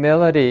the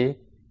humility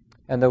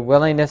and the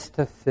willingness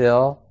to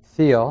feel,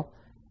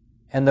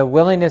 and the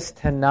willingness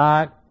to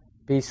not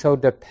be so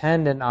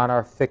dependent on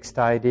our fixed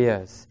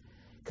ideas.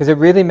 Because it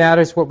really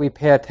matters what we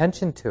pay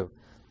attention to.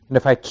 And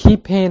if I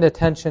keep paying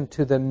attention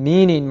to the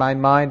meaning my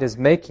mind is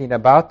making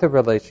about the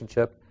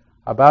relationship,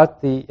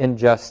 about the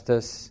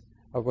injustice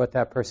of what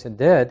that person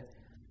did,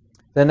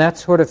 then that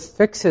sort of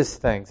fixes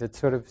things. It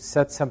sort of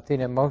sets something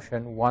in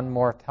motion one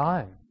more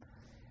time.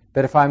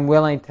 But if I'm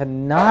willing to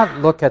not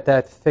look at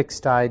that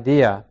fixed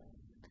idea,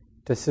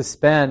 to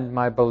suspend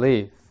my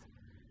belief,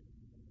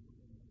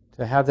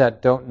 to have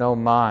that don't know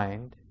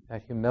mind,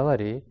 that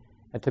humility,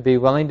 and to be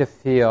willing to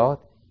feel,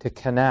 to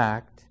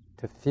connect,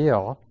 to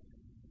feel,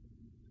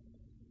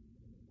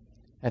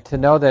 and to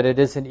know that it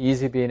isn't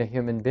easy being a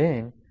human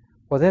being,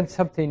 well then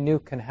something new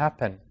can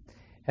happen.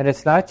 And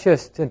it's not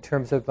just in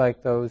terms of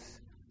like those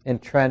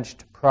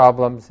entrenched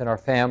problems in our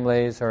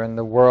families or in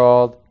the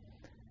world,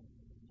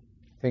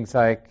 things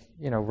like,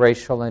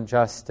 racial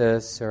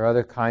injustice or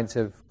other kinds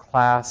of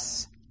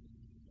class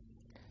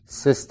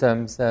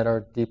systems that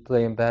are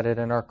deeply embedded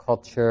in our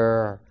culture,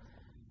 or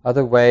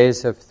other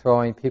ways of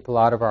throwing people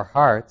out of our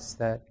hearts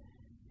that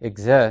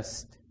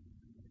exist.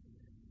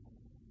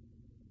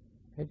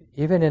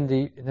 Even in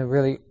the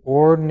really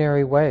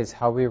ordinary ways,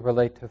 how we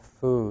relate to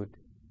food,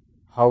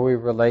 how we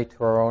relate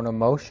to our own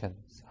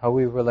emotions, how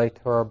we relate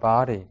to our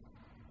body.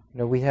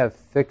 We have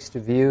fixed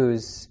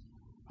views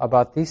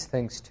about these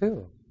things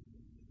too.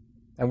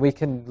 And we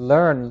can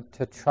learn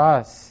to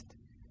trust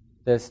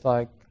this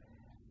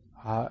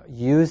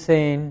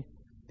using,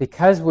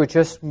 because we're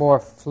just more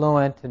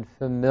fluent and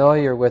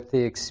familiar with the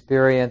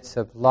experience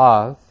of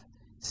love,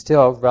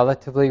 still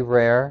relatively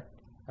rare,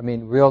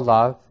 real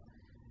love,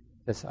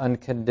 this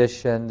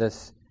unconditioned,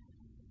 this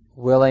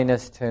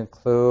willingness to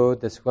include,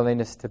 this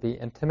willingness to be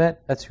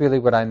intimate. That's really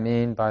what I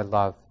mean by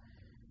love.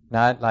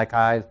 Not like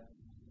I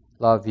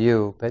love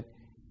you, but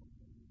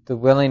the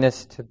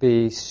willingness to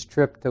be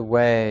stripped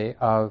away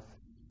of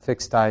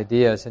fixed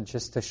ideas and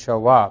just to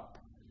show up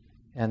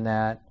in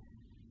that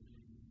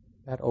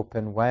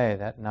open way,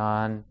 that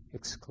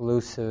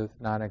non-exclusive,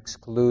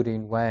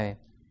 non-excluding way.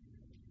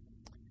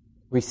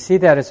 We see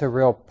that as a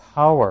real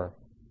power,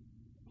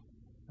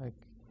 like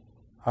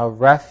a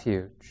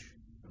refuge,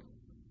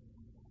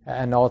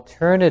 an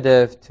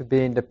alternative to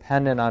being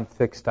dependent on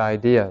fixed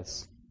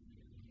ideas.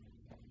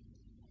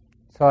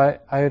 So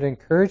I would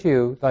encourage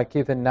you, like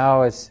even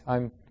now as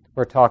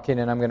we're talking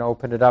and I'm going to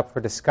open it up for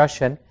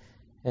discussion,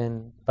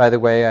 and by the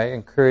way, I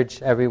encourage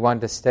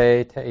everyone to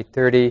stay to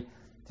 8:30,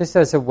 just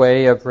as a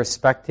way of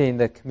respecting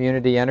the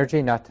community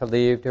energy, not to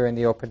leave during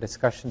the open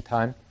discussion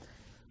time.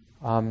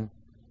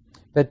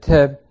 But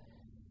to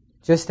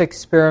just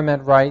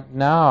experiment right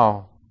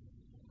now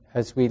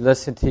as we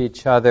listen to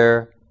each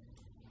other,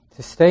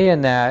 to stay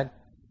in that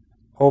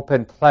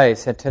open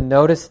place, and to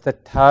notice the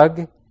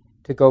tug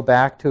to go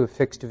back to a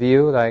fixed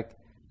view, like,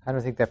 I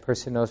don't think that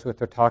person knows what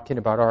they're talking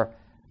about, or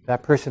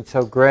that person's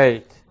so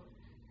great.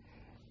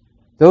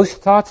 Those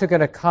thoughts are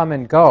going to come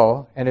and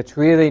go, and it's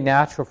really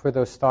natural for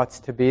those thoughts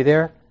to be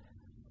there,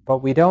 but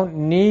we don't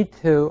need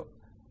to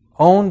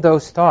own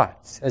those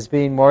thoughts as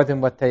being more than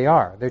what they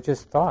are. They're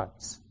just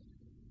thoughts.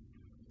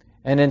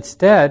 And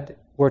instead,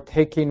 we're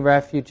taking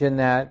refuge in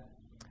that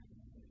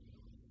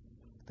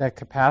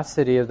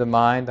capacity of the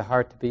mind, the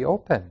heart to be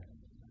open.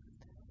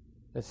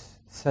 This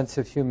sense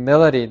of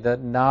humility, the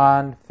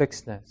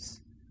non-fixedness.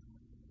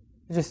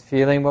 Just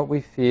feeling what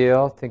we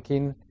feel,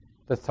 thinking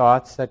the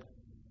thoughts that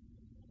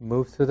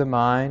move through the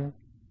mind,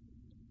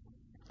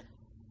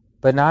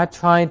 but not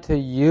trying to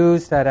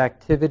use that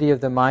activity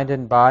of the mind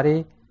and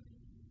body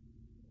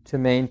to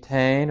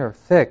maintain or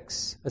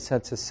fix a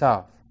sense of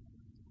self.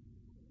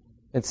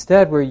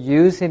 Instead, we're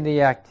using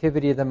the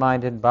activity of the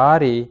mind and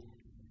body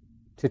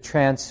to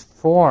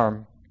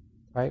transform,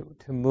 right?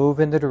 To move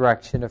in the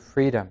direction of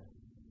freedom.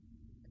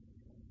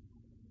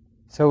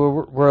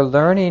 So we're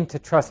learning to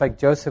trust, like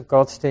Joseph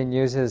Goldstein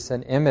uses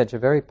an image, a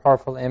very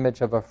powerful image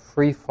of a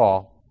free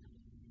fall.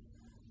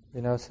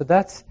 So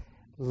that's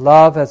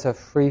love as a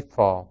free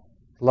fall.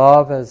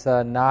 Love as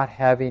a not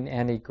having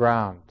any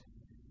ground.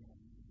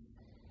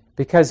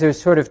 Because there's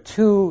sort of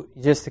two,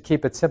 just to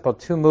keep it simple,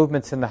 two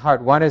movements in the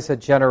heart. One is a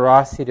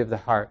generosity of the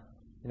heart.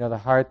 The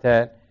heart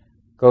that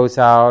goes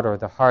out, or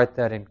the heart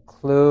that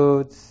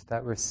includes,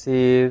 that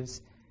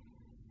receives.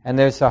 And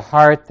there's a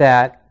heart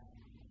that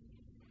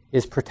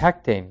is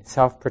protecting,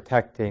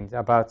 self-protecting,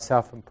 about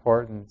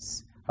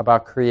self-importance,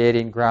 about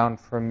creating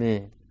ground for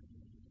me,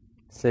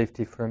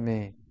 safety for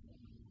me.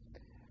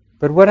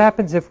 But what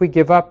happens if we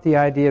give up the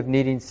idea of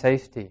needing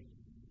safety?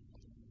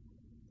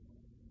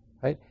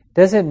 Right?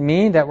 Doesn't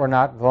mean that we're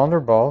not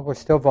vulnerable. We're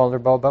still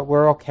vulnerable, but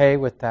we're okay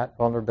with that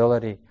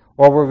vulnerability.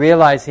 Or we're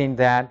realizing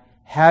that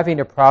having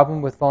a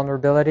problem with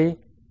vulnerability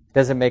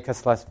doesn't make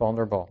us less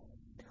vulnerable.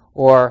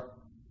 Or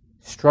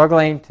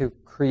struggling to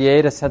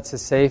create a sense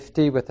of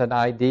safety with an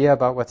idea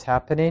about what's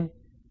happening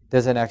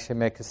doesn't actually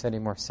make us any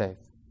more safe.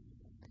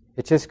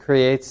 It just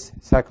creates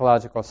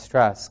psychological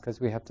stress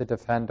because we have to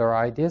defend our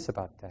ideas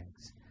about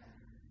things.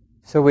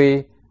 So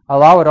we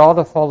allow it all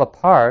to fall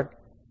apart,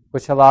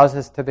 which allows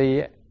us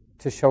to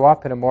show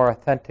up in a more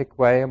authentic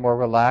way, a more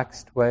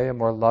relaxed way, a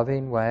more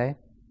loving way.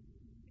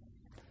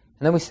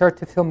 And then we start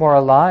to feel more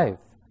alive.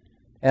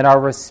 And our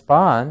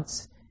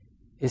response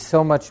is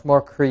so much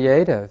more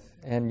creative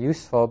and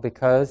useful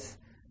because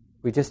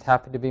we just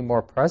happen to be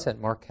more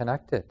present, more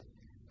connected,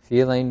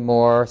 feeling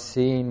more,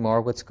 seeing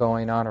more what's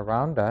going on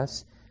around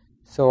us.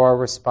 So our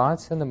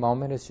response in the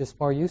moment is just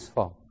more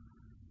useful.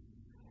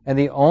 And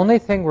the only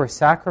thing we're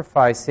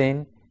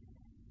sacrificing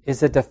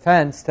is a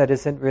defense that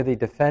isn't really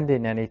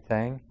defending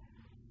anything,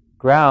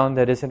 ground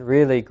that isn't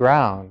really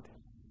ground.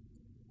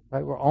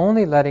 Right? We're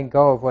only letting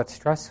go of what's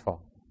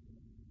stressful.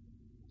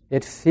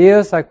 It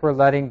feels like we're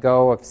letting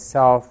go of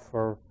self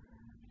or,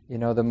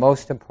 the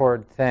most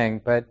important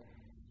thing, but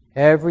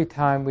every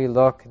time we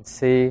look and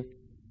see,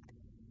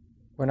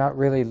 we're not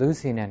really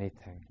losing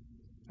anything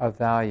of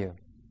value.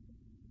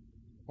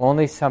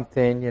 Only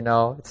something,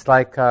 it's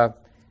like a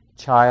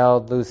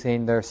child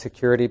losing their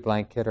security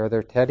blanket or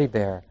their teddy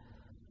bear.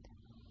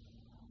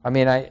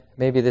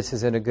 Maybe this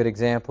isn't a good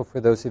example for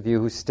those of you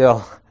who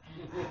still...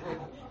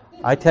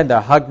 I tend to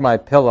hug my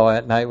pillow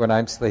at night when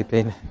I'm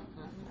sleeping.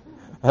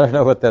 I don't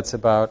know what that's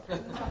about.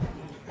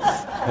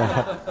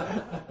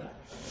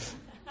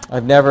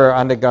 I've never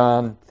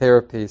undergone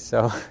therapy,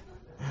 so...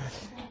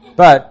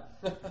 But,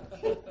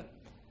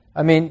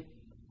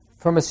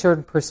 from a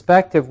certain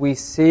perspective, we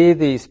see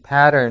these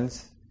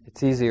patterns.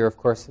 It's easier, of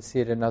course, to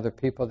see it in other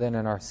people than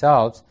in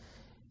ourselves.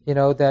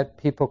 That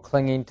people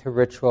clinging to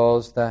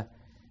rituals, the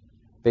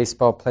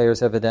baseball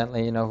players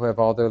evidently, who have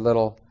all their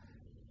little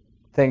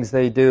things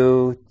they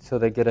do so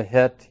they get a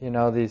hit,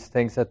 these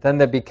things that then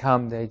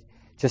they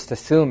just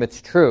assume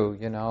it's true,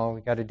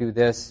 we got to do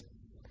this,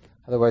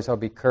 otherwise I'll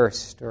be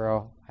cursed or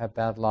I'll have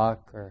bad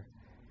luck.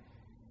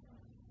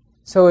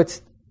 So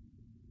it's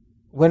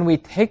when we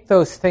take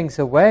those things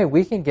away,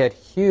 we can get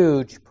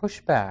huge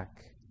pushback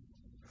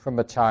from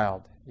a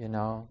child,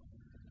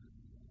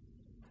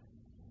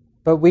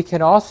 But we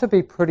can also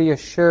be pretty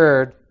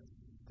assured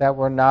that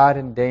we're not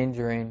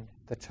endangering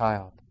the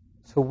child.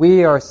 So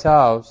we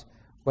ourselves,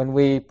 when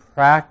we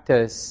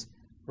practice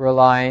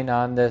relying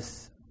on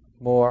this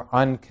more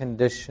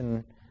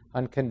unconditional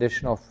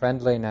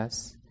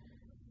friendliness,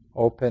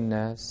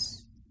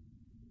 openness,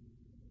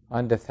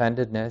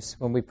 undefendedness,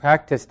 when we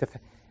practice,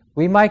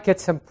 we might get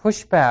some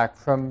pushback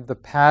from the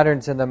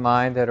patterns in the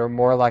mind that are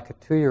more like a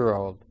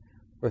 2-year-old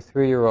or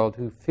 3-year-old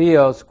who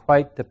feels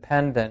quite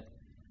dependent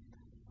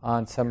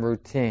on some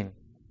routine.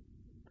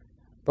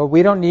 But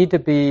we don't need to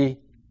be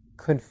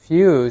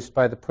confused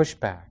by the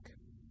pushback,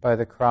 by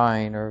the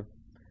crying,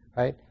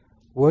 right?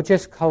 We'll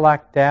just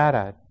collect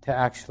data to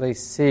actually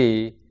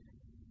see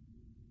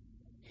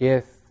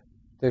if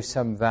there's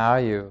some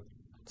value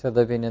to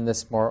living in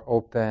this more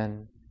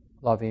open,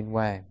 loving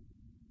way.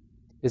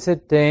 Is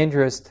it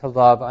dangerous to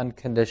love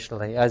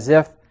unconditionally, as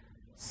if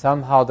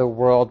somehow the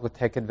world would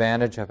take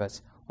advantage of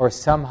us, or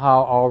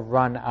somehow I'll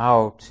run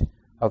out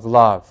of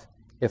love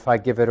if I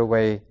give it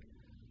away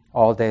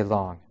all day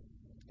long?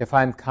 If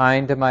I'm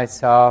kind to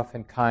myself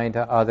and kind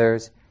to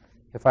others,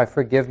 if I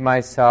forgive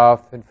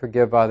myself and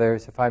forgive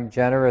others, if I'm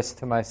generous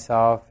to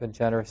myself and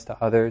generous to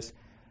others,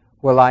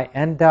 will I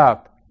end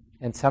up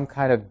in some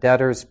kind of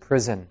debtor's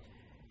prison,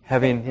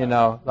 having,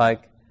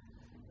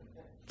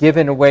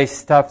 given away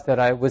stuff that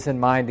I was in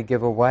mind to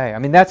give away? I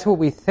mean, that's what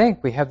we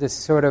think. We have this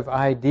sort of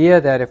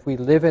idea that if we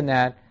live in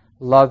that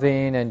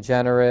loving and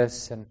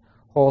generous and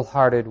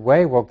wholehearted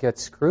way, we'll get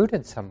screwed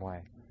in some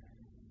way.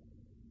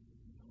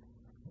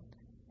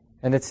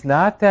 And it's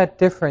not that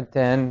different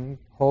than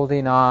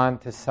holding on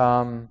to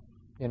some,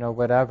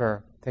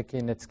 whatever,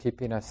 thinking it's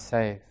keeping us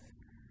safe.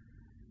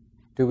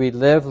 Do we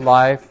live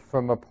life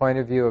from a point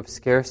of view of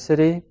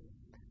scarcity,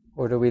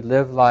 or do we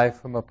live life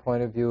from a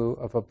point of view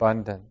of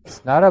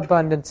abundance? Not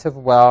abundance of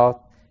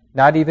wealth,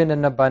 not even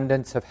an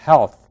abundance of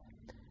health,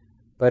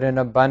 but an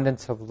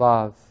abundance of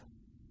love,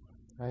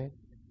 right?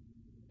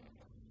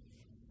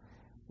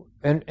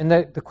 And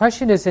the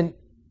question isn't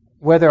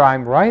whether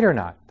I'm right or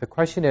not. The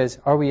question is,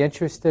 are we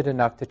interested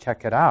enough to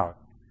check it out?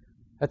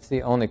 That's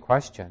the only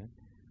question.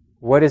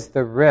 What is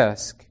the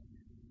risk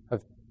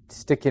of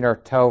sticking our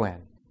toe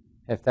in?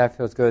 If that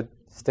feels good,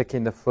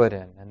 sticking the foot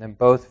in, and then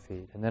both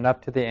feet, and then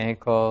up to the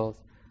ankles,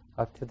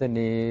 up to the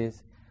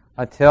knees,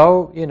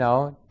 until,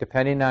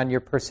 depending on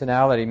your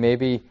personality,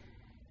 maybe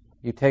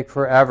you take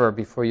forever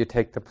before you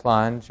take the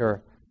plunge,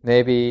 or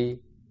maybe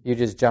you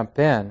just jump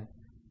in.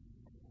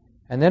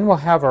 And then we'll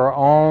have our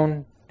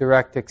own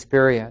direct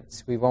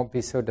experience. We won't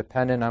be so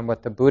dependent on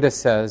what the Buddha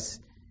says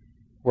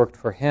worked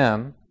for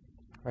him,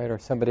 right, or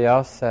somebody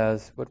else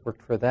says what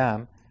worked for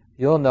them.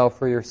 You'll know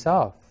for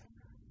yourself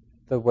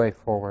the way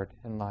forward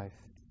in life.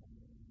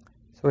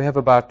 So we have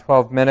about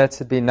 12 minutes.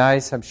 It'd be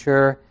nice. I'm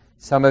sure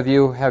some of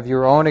you have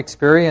your own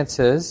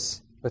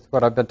experiences with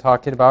what I've been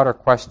talking about, or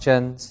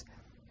questions.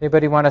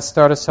 Anybody want to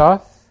start us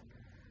off?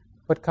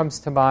 What comes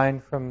to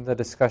mind from the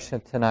discussion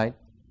tonight?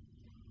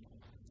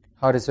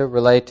 How does it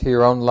relate to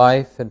your own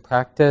life and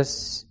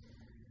practice?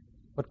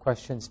 What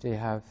questions do you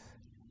have?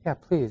 Yeah,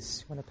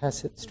 please. You want to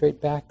pass it straight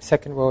back?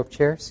 Second row of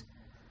chairs.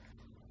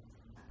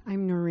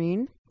 I'm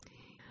Noreen.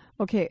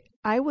 Okay,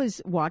 I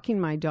was walking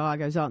my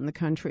dog. I was out in the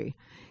country,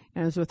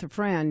 and I was with a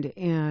friend,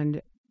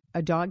 and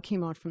a dog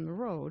came out from the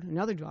road,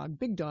 another dog,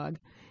 big dog,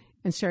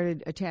 and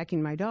started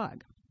attacking my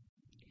dog.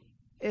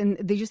 And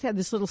they just had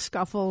this little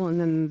scuffle, and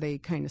then they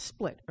kind of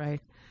split,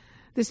 right?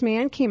 This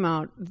man came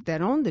out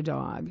that owned the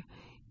dog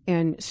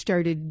and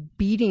started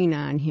beating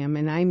on him,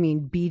 and I mean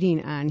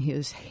beating on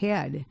his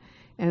head.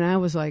 And I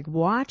was like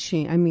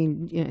watching,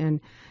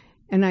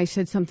 and I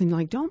said something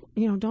like,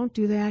 don't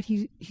do that.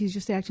 He's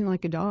just acting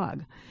like a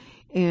dog.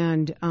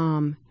 And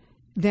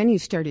then he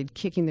started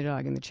kicking the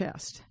dog in the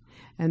chest.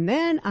 And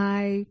then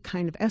I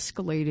kind of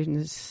escalated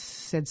and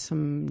said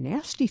some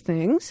nasty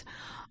things,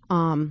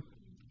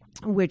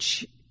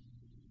 which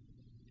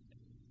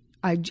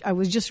I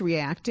was just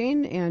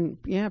reacting, and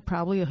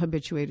probably a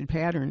habituated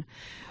pattern.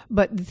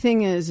 But the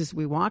thing is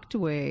I walked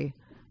away,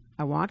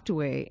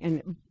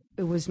 and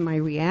it was my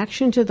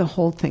reaction to the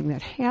whole thing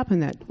that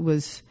happened it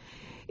was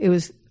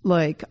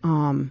like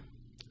the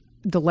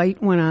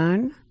light went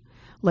on,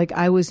 like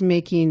I was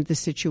making the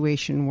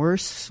situation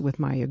worse with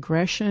my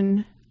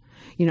aggression.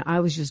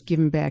 I was just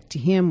giving back to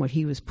him what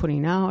he was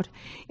putting out,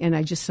 and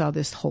I just saw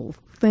this whole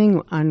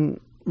thing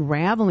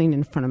unraveling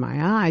in front of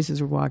my eyes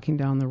as we're walking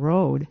down the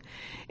road.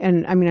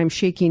 And I'm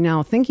shaking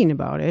now thinking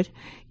about it.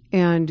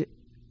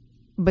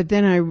 But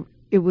then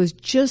it was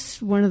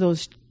just one of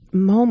those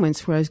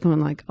moments where I was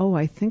going like, oh,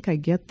 I think I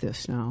get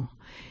this now.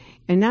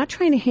 And not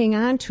trying to hang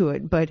on to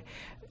it, but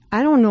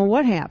I don't know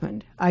what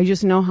happened. I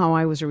just know how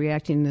I was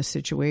reacting in this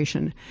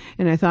situation.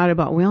 And I thought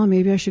about, well,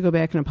 maybe I should go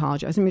back and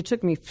apologize. It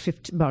took me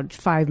about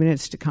 5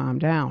 minutes to calm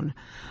down.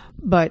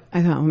 But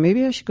I thought, well,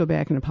 maybe I should go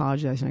back and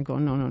apologize. And I go,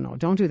 no,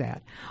 don't do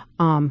that.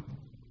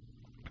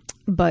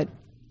 But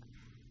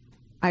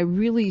I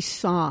really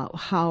saw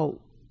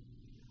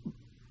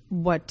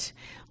what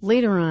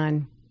later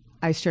on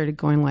I started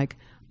going like,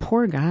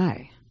 poor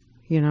guy,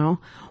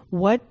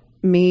 what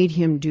made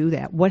him do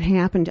that? What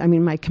happened?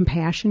 My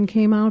compassion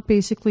came out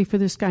basically for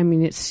this guy.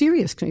 It's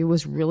serious. It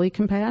was really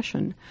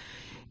compassion.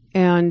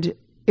 And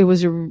it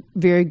was a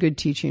very good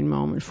teaching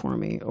moment for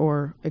me,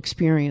 or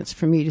experience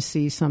for me to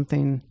see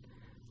something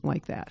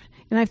like that.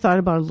 And I thought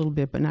about it a little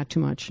bit, but not too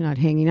much, not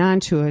hanging on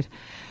to it.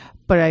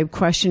 But I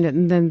questioned it.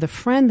 And then the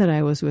friend that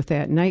I was with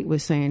that night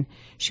was saying,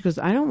 she goes,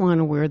 I don't want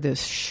to wear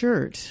this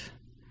shirt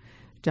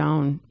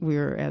down. We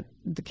were at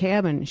the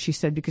cabin, she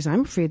said, because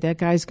I'm afraid that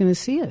guy's going to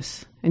see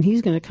us and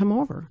he's going to come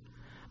over.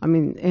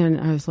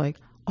 And I was like,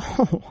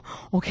 oh,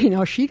 okay,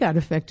 now she got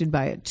affected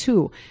by it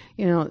too,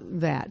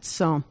 that.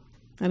 So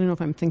I don't know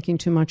if I'm thinking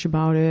too much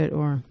about it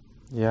or...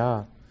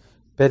 Yeah,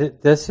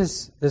 but this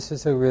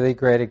is a really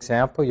great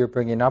example you're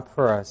bringing up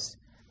for us.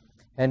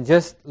 And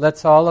just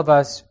let's all of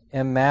us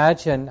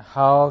imagine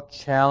how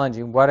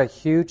challenging, what a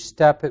huge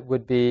step it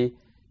would be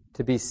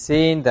to be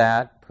seeing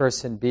that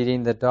person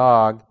beating the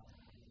dog,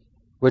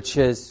 which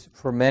is,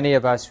 for many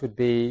of us, would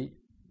be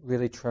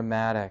really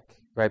traumatic,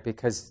 right?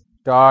 Because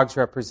dogs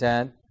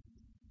represent,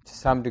 to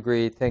some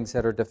degree, things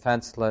that are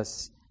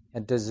defenseless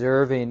and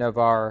deserving of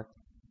our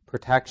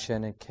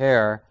protection and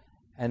care,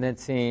 and then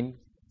seeing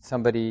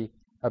somebody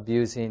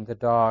abusing the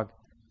dog.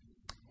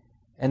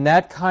 And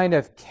that kind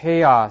of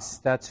chaos,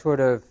 that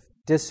sort of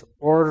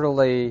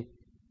disorderly,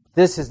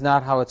 this is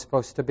not how it's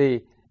supposed to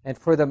be, and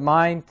for the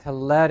mind to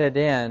let it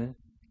in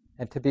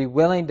and to be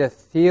willing to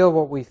feel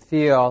what we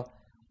feel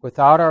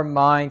without our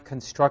mind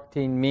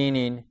constructing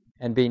meaning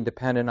and being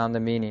dependent on the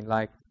meaning,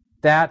 like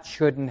that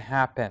shouldn't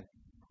happen,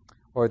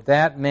 or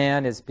that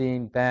man is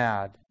being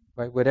bad,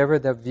 right? Whatever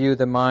the view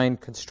the mind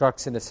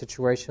constructs in a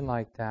situation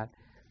like that.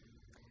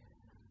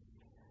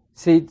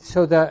 See,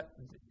 so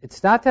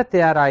it's not that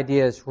that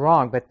idea is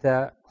wrong, but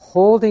the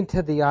holding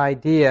to the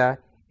idea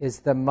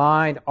is the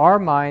mind,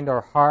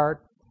 our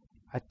heart,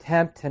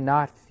 attempt to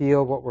not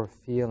feel what we're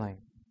feeling.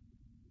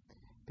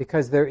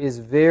 Because there is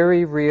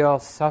very real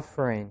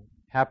suffering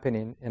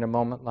happening in a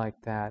moment like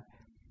that.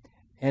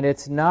 And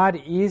it's not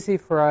easy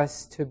for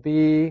us to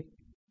be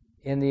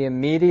in the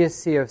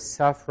immediacy of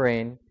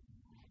suffering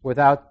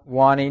without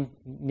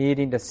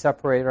needing to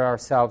separate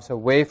ourselves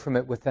away from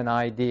it with an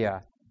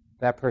idea.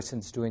 That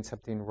person's doing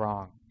something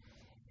wrong.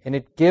 And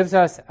it gives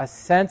us a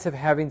sense of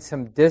having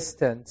some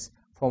distance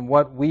from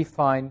what we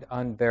find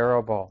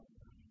unbearable.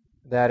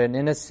 That an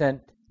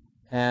innocent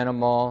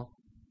animal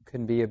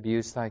can be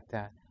abused like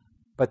that.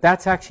 But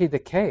that's actually the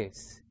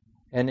case.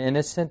 An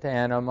innocent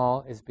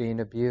animal is being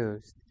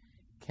abused.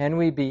 Can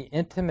we be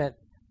intimate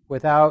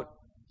without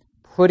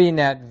putting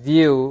that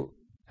view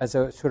as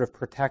a sort of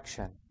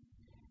protection?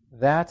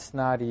 That's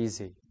not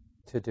easy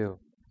to do.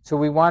 So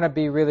we want to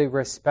be really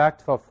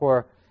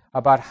respectful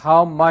about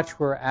how much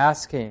we're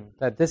asking,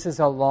 that this is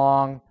a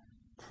long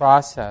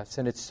process.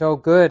 And it's so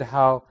good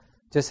how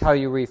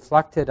you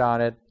reflected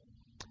on it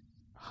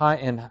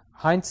in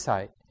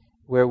hindsight,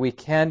 where we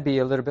can be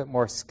a little bit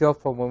more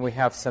skillful when we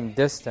have some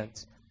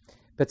distance.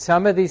 But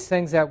some of these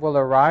things that will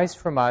arise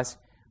from us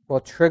will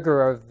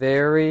trigger a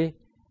very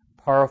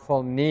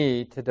powerful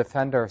need to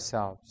defend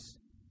ourselves.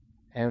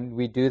 And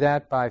we do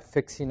that by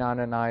fixing on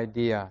an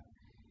idea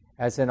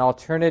as an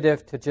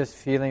alternative to just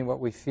feeling what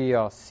we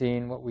feel,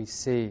 seeing what we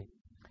see.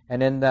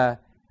 And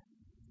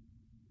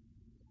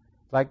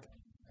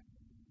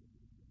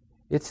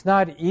it's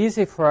not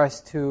easy for us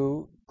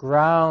to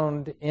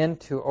ground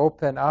into,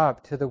 open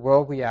up to the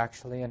world we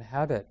actually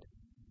inhabit,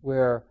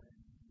 where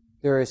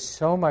there is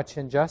so much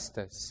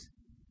injustice,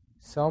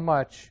 so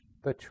much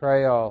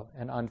betrayal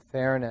and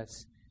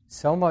unfairness,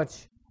 so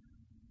much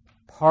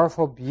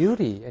powerful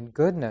beauty and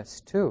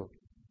goodness too,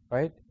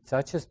 right? It's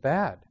not just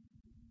bad.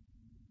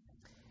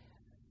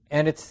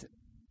 And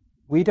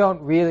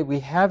we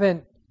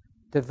haven't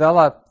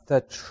developed the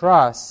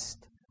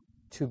trust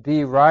to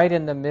be right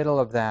in the middle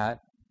of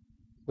that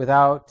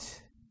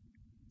without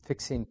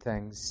fixing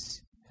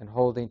things and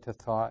holding to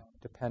thought,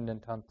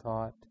 dependent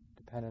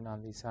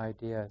on these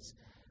ideas.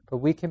 But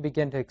we can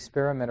begin to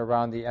experiment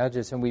around the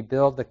edges, and we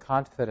build the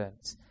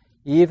confidence,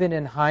 even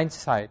in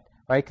hindsight,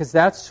 right? Because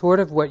that's sort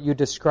of what you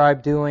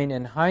describe doing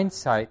in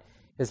hindsight,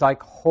 is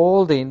like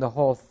holding the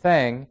whole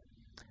thing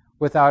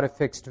without a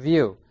fixed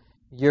view.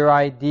 Your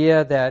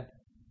idea that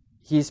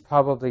he's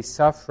probably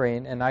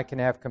suffering and I can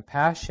have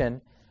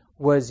compassion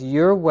was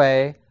your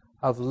way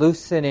of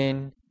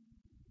loosening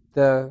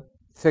the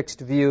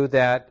fixed view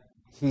that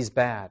he's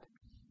bad,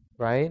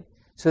 right?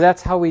 So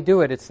that's how we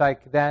do it. It's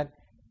like that,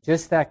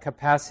 just that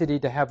capacity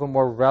to have a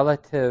more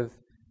relative,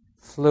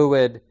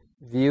 fluid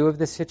view of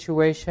the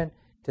situation,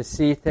 to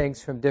see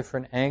things from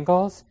different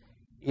angles,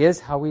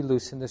 is how we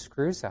loosen the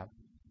screws up,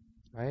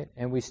 right?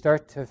 And we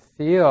start to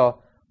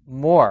feel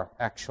more,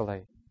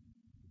 actually.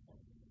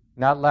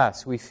 Not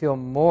less. We feel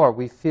more.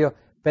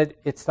 But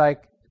it's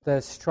like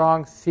the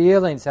strong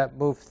feelings that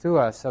move through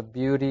us of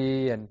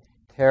beauty and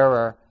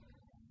terror.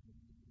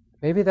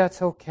 Maybe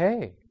that's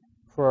okay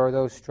for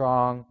those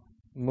strong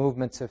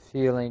movements of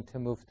feeling to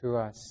move through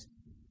us.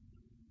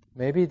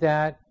 Maybe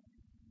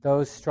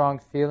those strong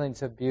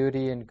feelings of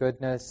beauty and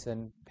goodness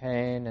and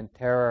pain and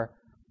terror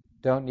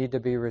don't need to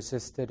be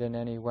resisted in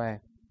any way.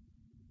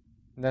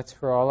 And that's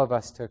for all of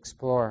us to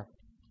explore.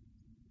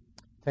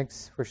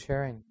 Thanks for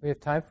sharing. We have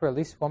time for at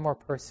least one more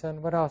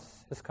person. What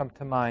else has come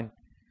to mind?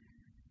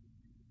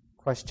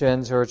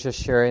 Questions or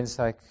just sharings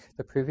like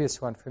the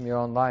previous one from your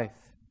own life?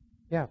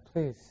 Yeah,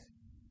 please.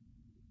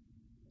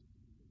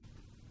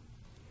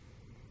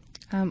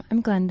 I'm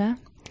Glenda,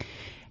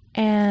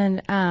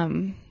 and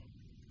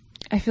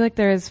I feel like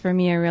there is, for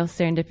me, a real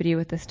serendipity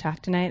with this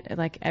talk tonight.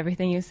 Like,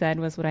 everything you said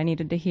was what I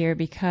needed to hear,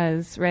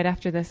 because right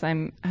after this,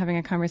 I'm having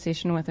a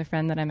conversation with a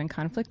friend that I'm in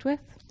conflict with,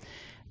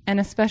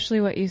 and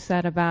especially what you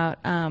said about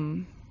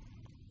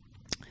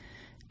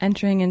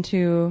entering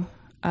into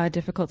a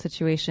difficult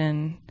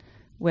situation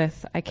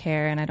with I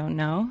care and I don't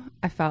know.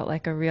 I felt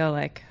like a real,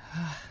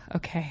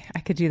 okay, I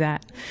could do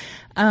that.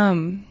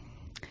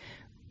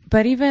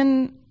 But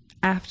even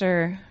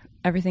after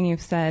everything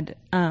you've said,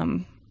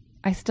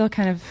 I still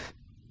kind of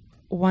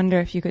wonder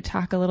if you could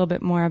talk a little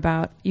bit more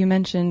about, you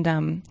mentioned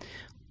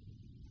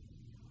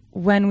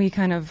when we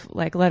kind of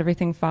like let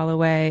everything fall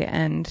away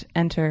and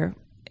enter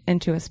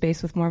into a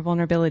space with more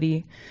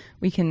vulnerability,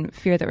 we can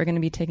fear that we're going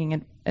to be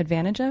taken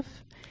advantage of.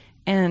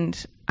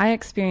 And I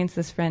experience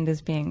this friend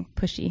as being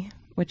pushy,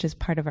 which is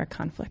part of our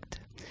conflict.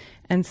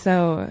 And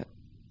so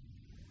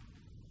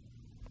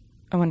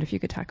I wonder if you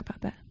could talk about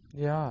that.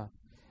 Yeah.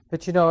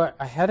 But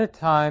ahead of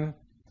time,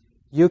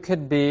 you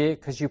could be,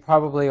 because you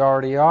probably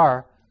already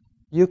are,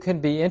 you can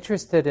be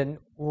interested in,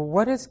 well,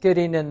 what is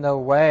getting in the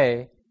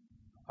way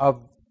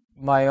of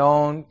my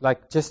own,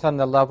 like just on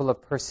the level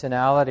of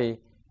personality,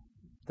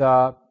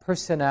 the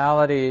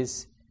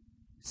personality's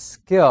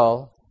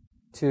skill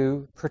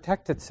to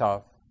protect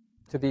itself,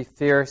 to be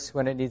fierce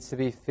when it needs to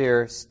be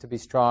fierce, to be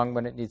strong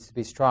when it needs to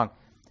be strong.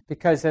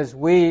 Because as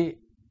we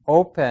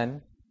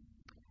open,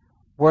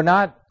 we're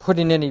not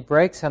putting any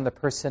brakes on the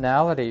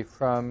personality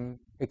from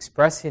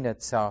expressing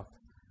itself.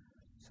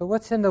 So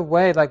what's in the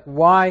way? Like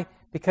why?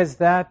 Because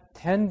that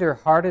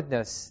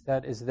tender-heartedness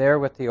that is there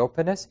with the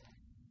openness,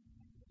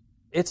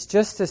 it's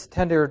just as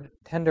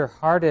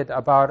tender-hearted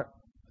about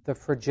the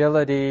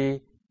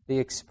fragility, the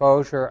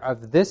exposure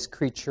of this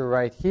creature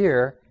right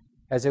here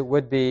as it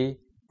would be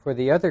for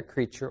the other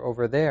creature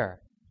over there.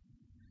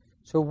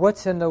 So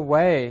what's in the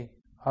way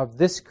of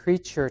this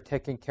creature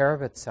taking care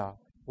of itself?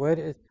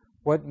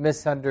 What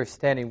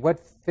misunderstanding? What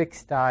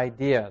fixed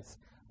ideas?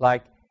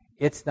 Like,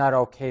 it's not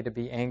okay to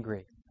be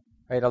angry.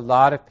 Right? A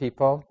lot of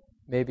people,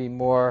 maybe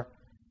more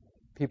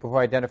people who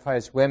identify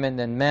as women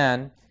than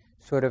men,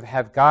 sort of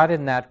have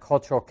gotten that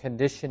cultural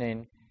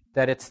conditioning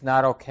that it's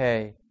not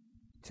okay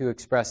to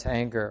express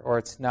anger, or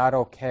it's not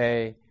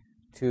okay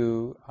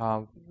to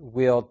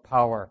wield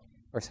power,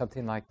 or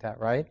something like that,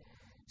 right?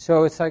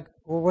 So it's like,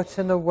 well, what's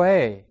in the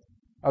way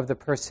of the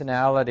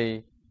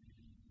personality,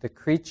 the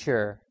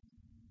creature,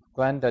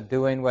 Glenda,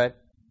 doing what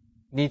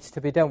needs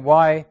to be done?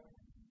 Why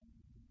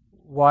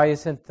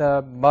isn't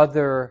the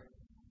mother,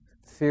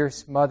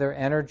 fierce mother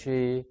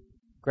energy,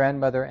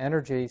 grandmother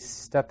energy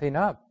stepping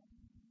up?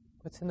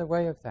 What's in the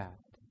way of that?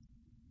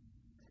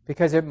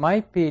 Because it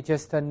might be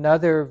just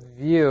another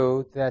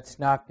view that's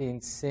not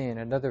being seen,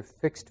 another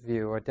fixed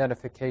view,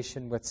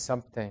 identification with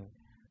something.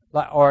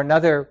 Or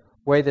another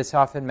way this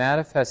often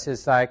manifests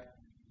is like,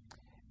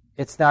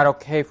 it's not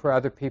okay for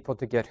other people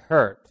to get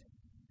hurt,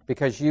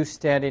 because you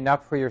standing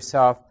up for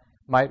yourself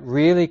might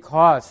really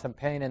cause some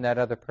pain in that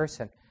other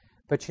person.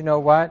 But you know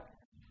what?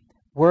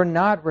 We're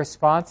not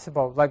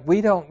responsible. Like,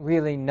 we don't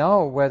really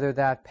know whether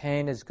that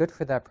pain is good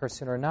for that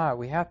person or not.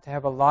 We have to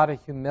have a lot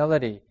of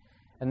humility.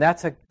 And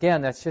that's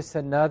just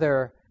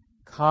another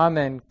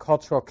common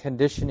cultural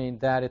conditioning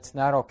that it's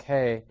not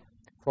okay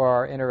for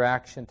our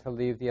interaction to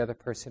leave the other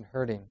person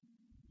hurting.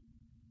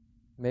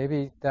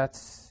 Maybe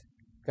that's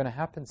going to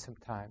happen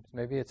sometimes.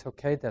 Maybe it's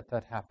okay that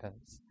that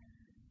happens.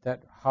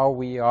 That how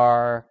we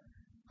are,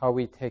 how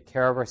we take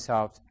care of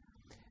ourselves.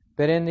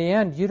 But in the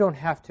end, you don't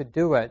have to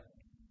do it.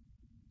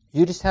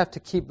 You just have to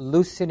keep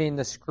loosening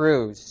the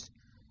screws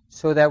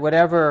so that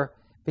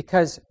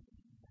because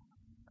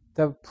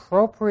the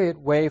appropriate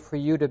way for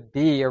you to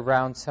be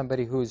around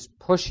somebody who's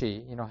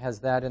pushy, has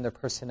that in their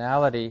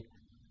personality,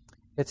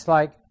 it's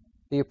like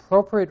the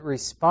appropriate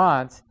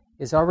response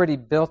is already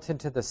built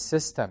into the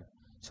system.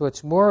 So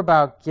it's more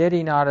about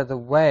getting out of the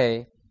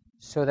way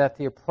so that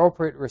the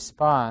appropriate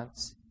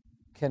response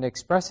can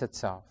express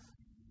itself.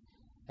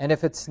 And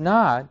if it's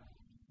not,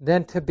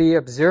 then to be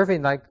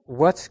observing, like,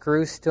 what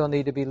screws still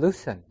need to be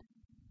loosened.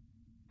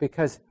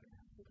 Because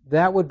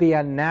that would be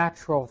a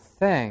natural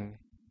thing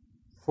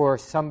for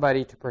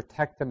somebody to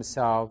protect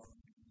themselves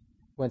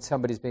when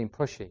somebody's being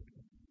pushy.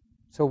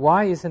 So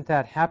why isn't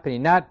that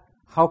happening? Not,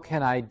 how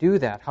can I do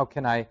that? How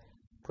can I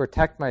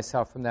protect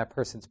myself from that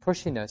person's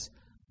pushiness?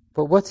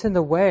 But what's in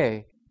the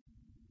way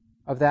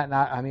of that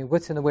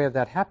what's in the way of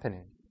that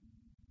happening?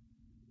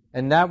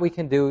 And that we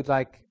can do,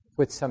 like,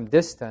 with some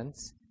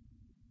distance,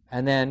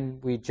 and then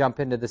we jump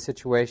into the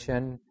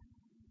situation,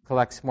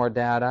 collect some more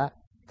data,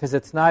 because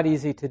it's not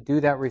easy to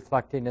do that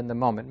reflecting in the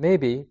moment.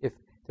 Maybe if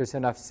there's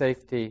enough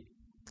safety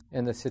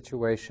in the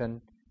situation,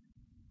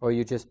 or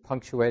you just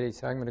punctuate it, you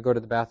say, I'm going to go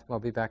to the bathroom, I'll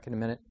be back in a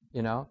minute,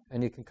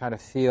 and you can kind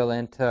of feel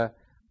into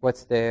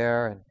what's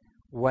there and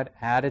what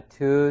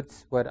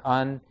attitudes,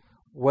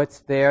 what's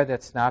there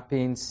that's not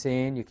being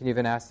seen. You can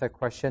even ask that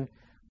question,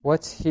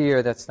 what's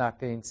here that's not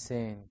being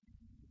seen?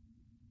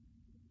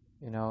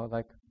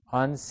 Like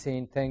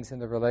unseen things in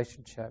the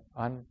relationship,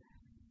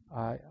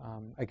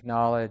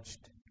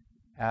 acknowledged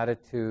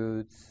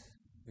attitudes,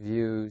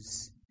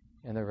 views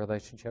in the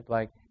relationship.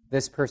 Like,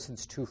 this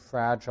person's too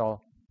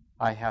fragile,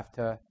 I have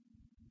to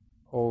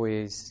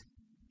always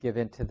give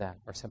in to them,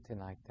 or something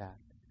like that.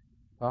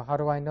 Well, how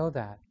do I know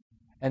that?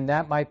 And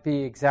that might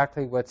be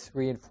exactly what's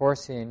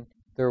reinforcing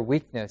their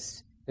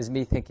weakness, is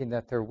me thinking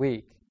that they're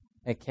weak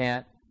and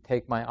can't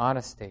take my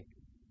honesty.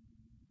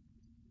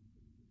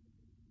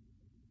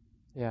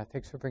 Yeah,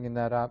 thanks for bringing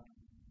that up.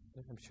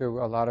 I'm sure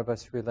a lot of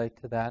us relate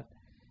to that.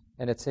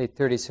 And it's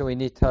 8:30, so we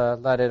need to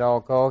let it all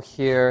go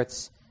here.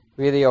 It's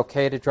really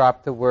okay to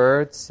drop the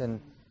words and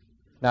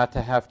not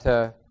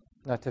to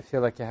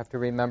feel like you have to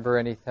remember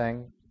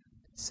anything.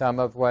 Some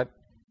of what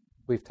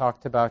we've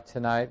talked about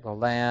tonight will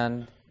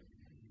land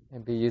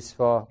and be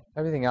useful.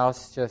 Everything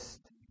else just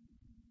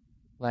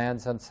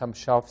lands on some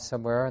shelf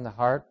somewhere in the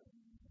heart,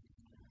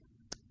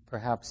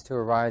 perhaps to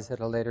arise at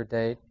a later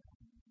date.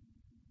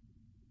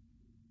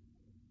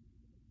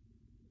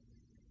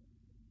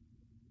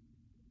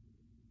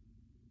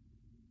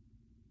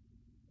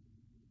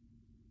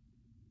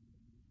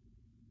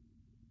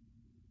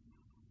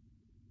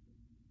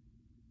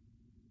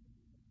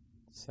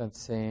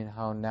 Sensing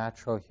how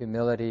natural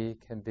humility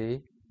can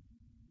be.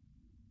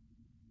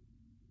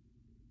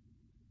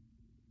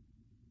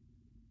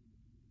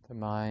 The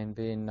mind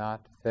being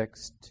not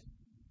fixed,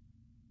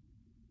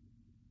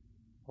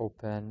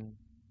 open.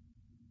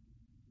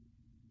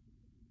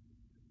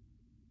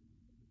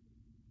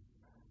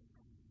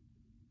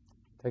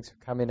 Thanks for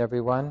coming,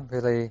 everyone.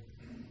 Really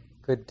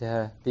good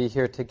to be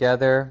here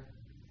together.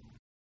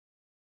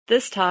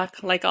 This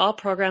talk, like all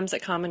programs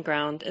at Common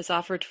Ground, is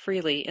offered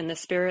freely in the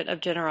spirit of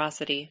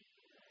generosity.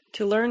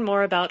 To learn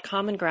more about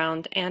Common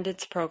Ground and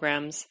its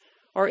programs,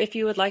 or if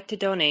you would like to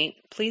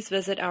donate, please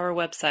visit our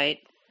website,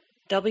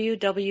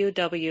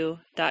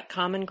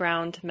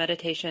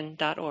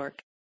 www.commongroundmeditation.org.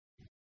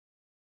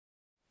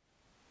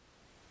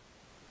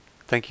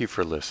 Thank you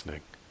for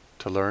listening.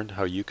 To learn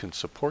how you can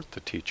support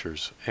the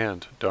teachers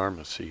and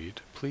Dharma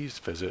Seed, please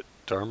visit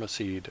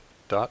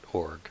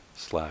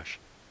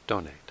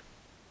dharmaseed.org/donate.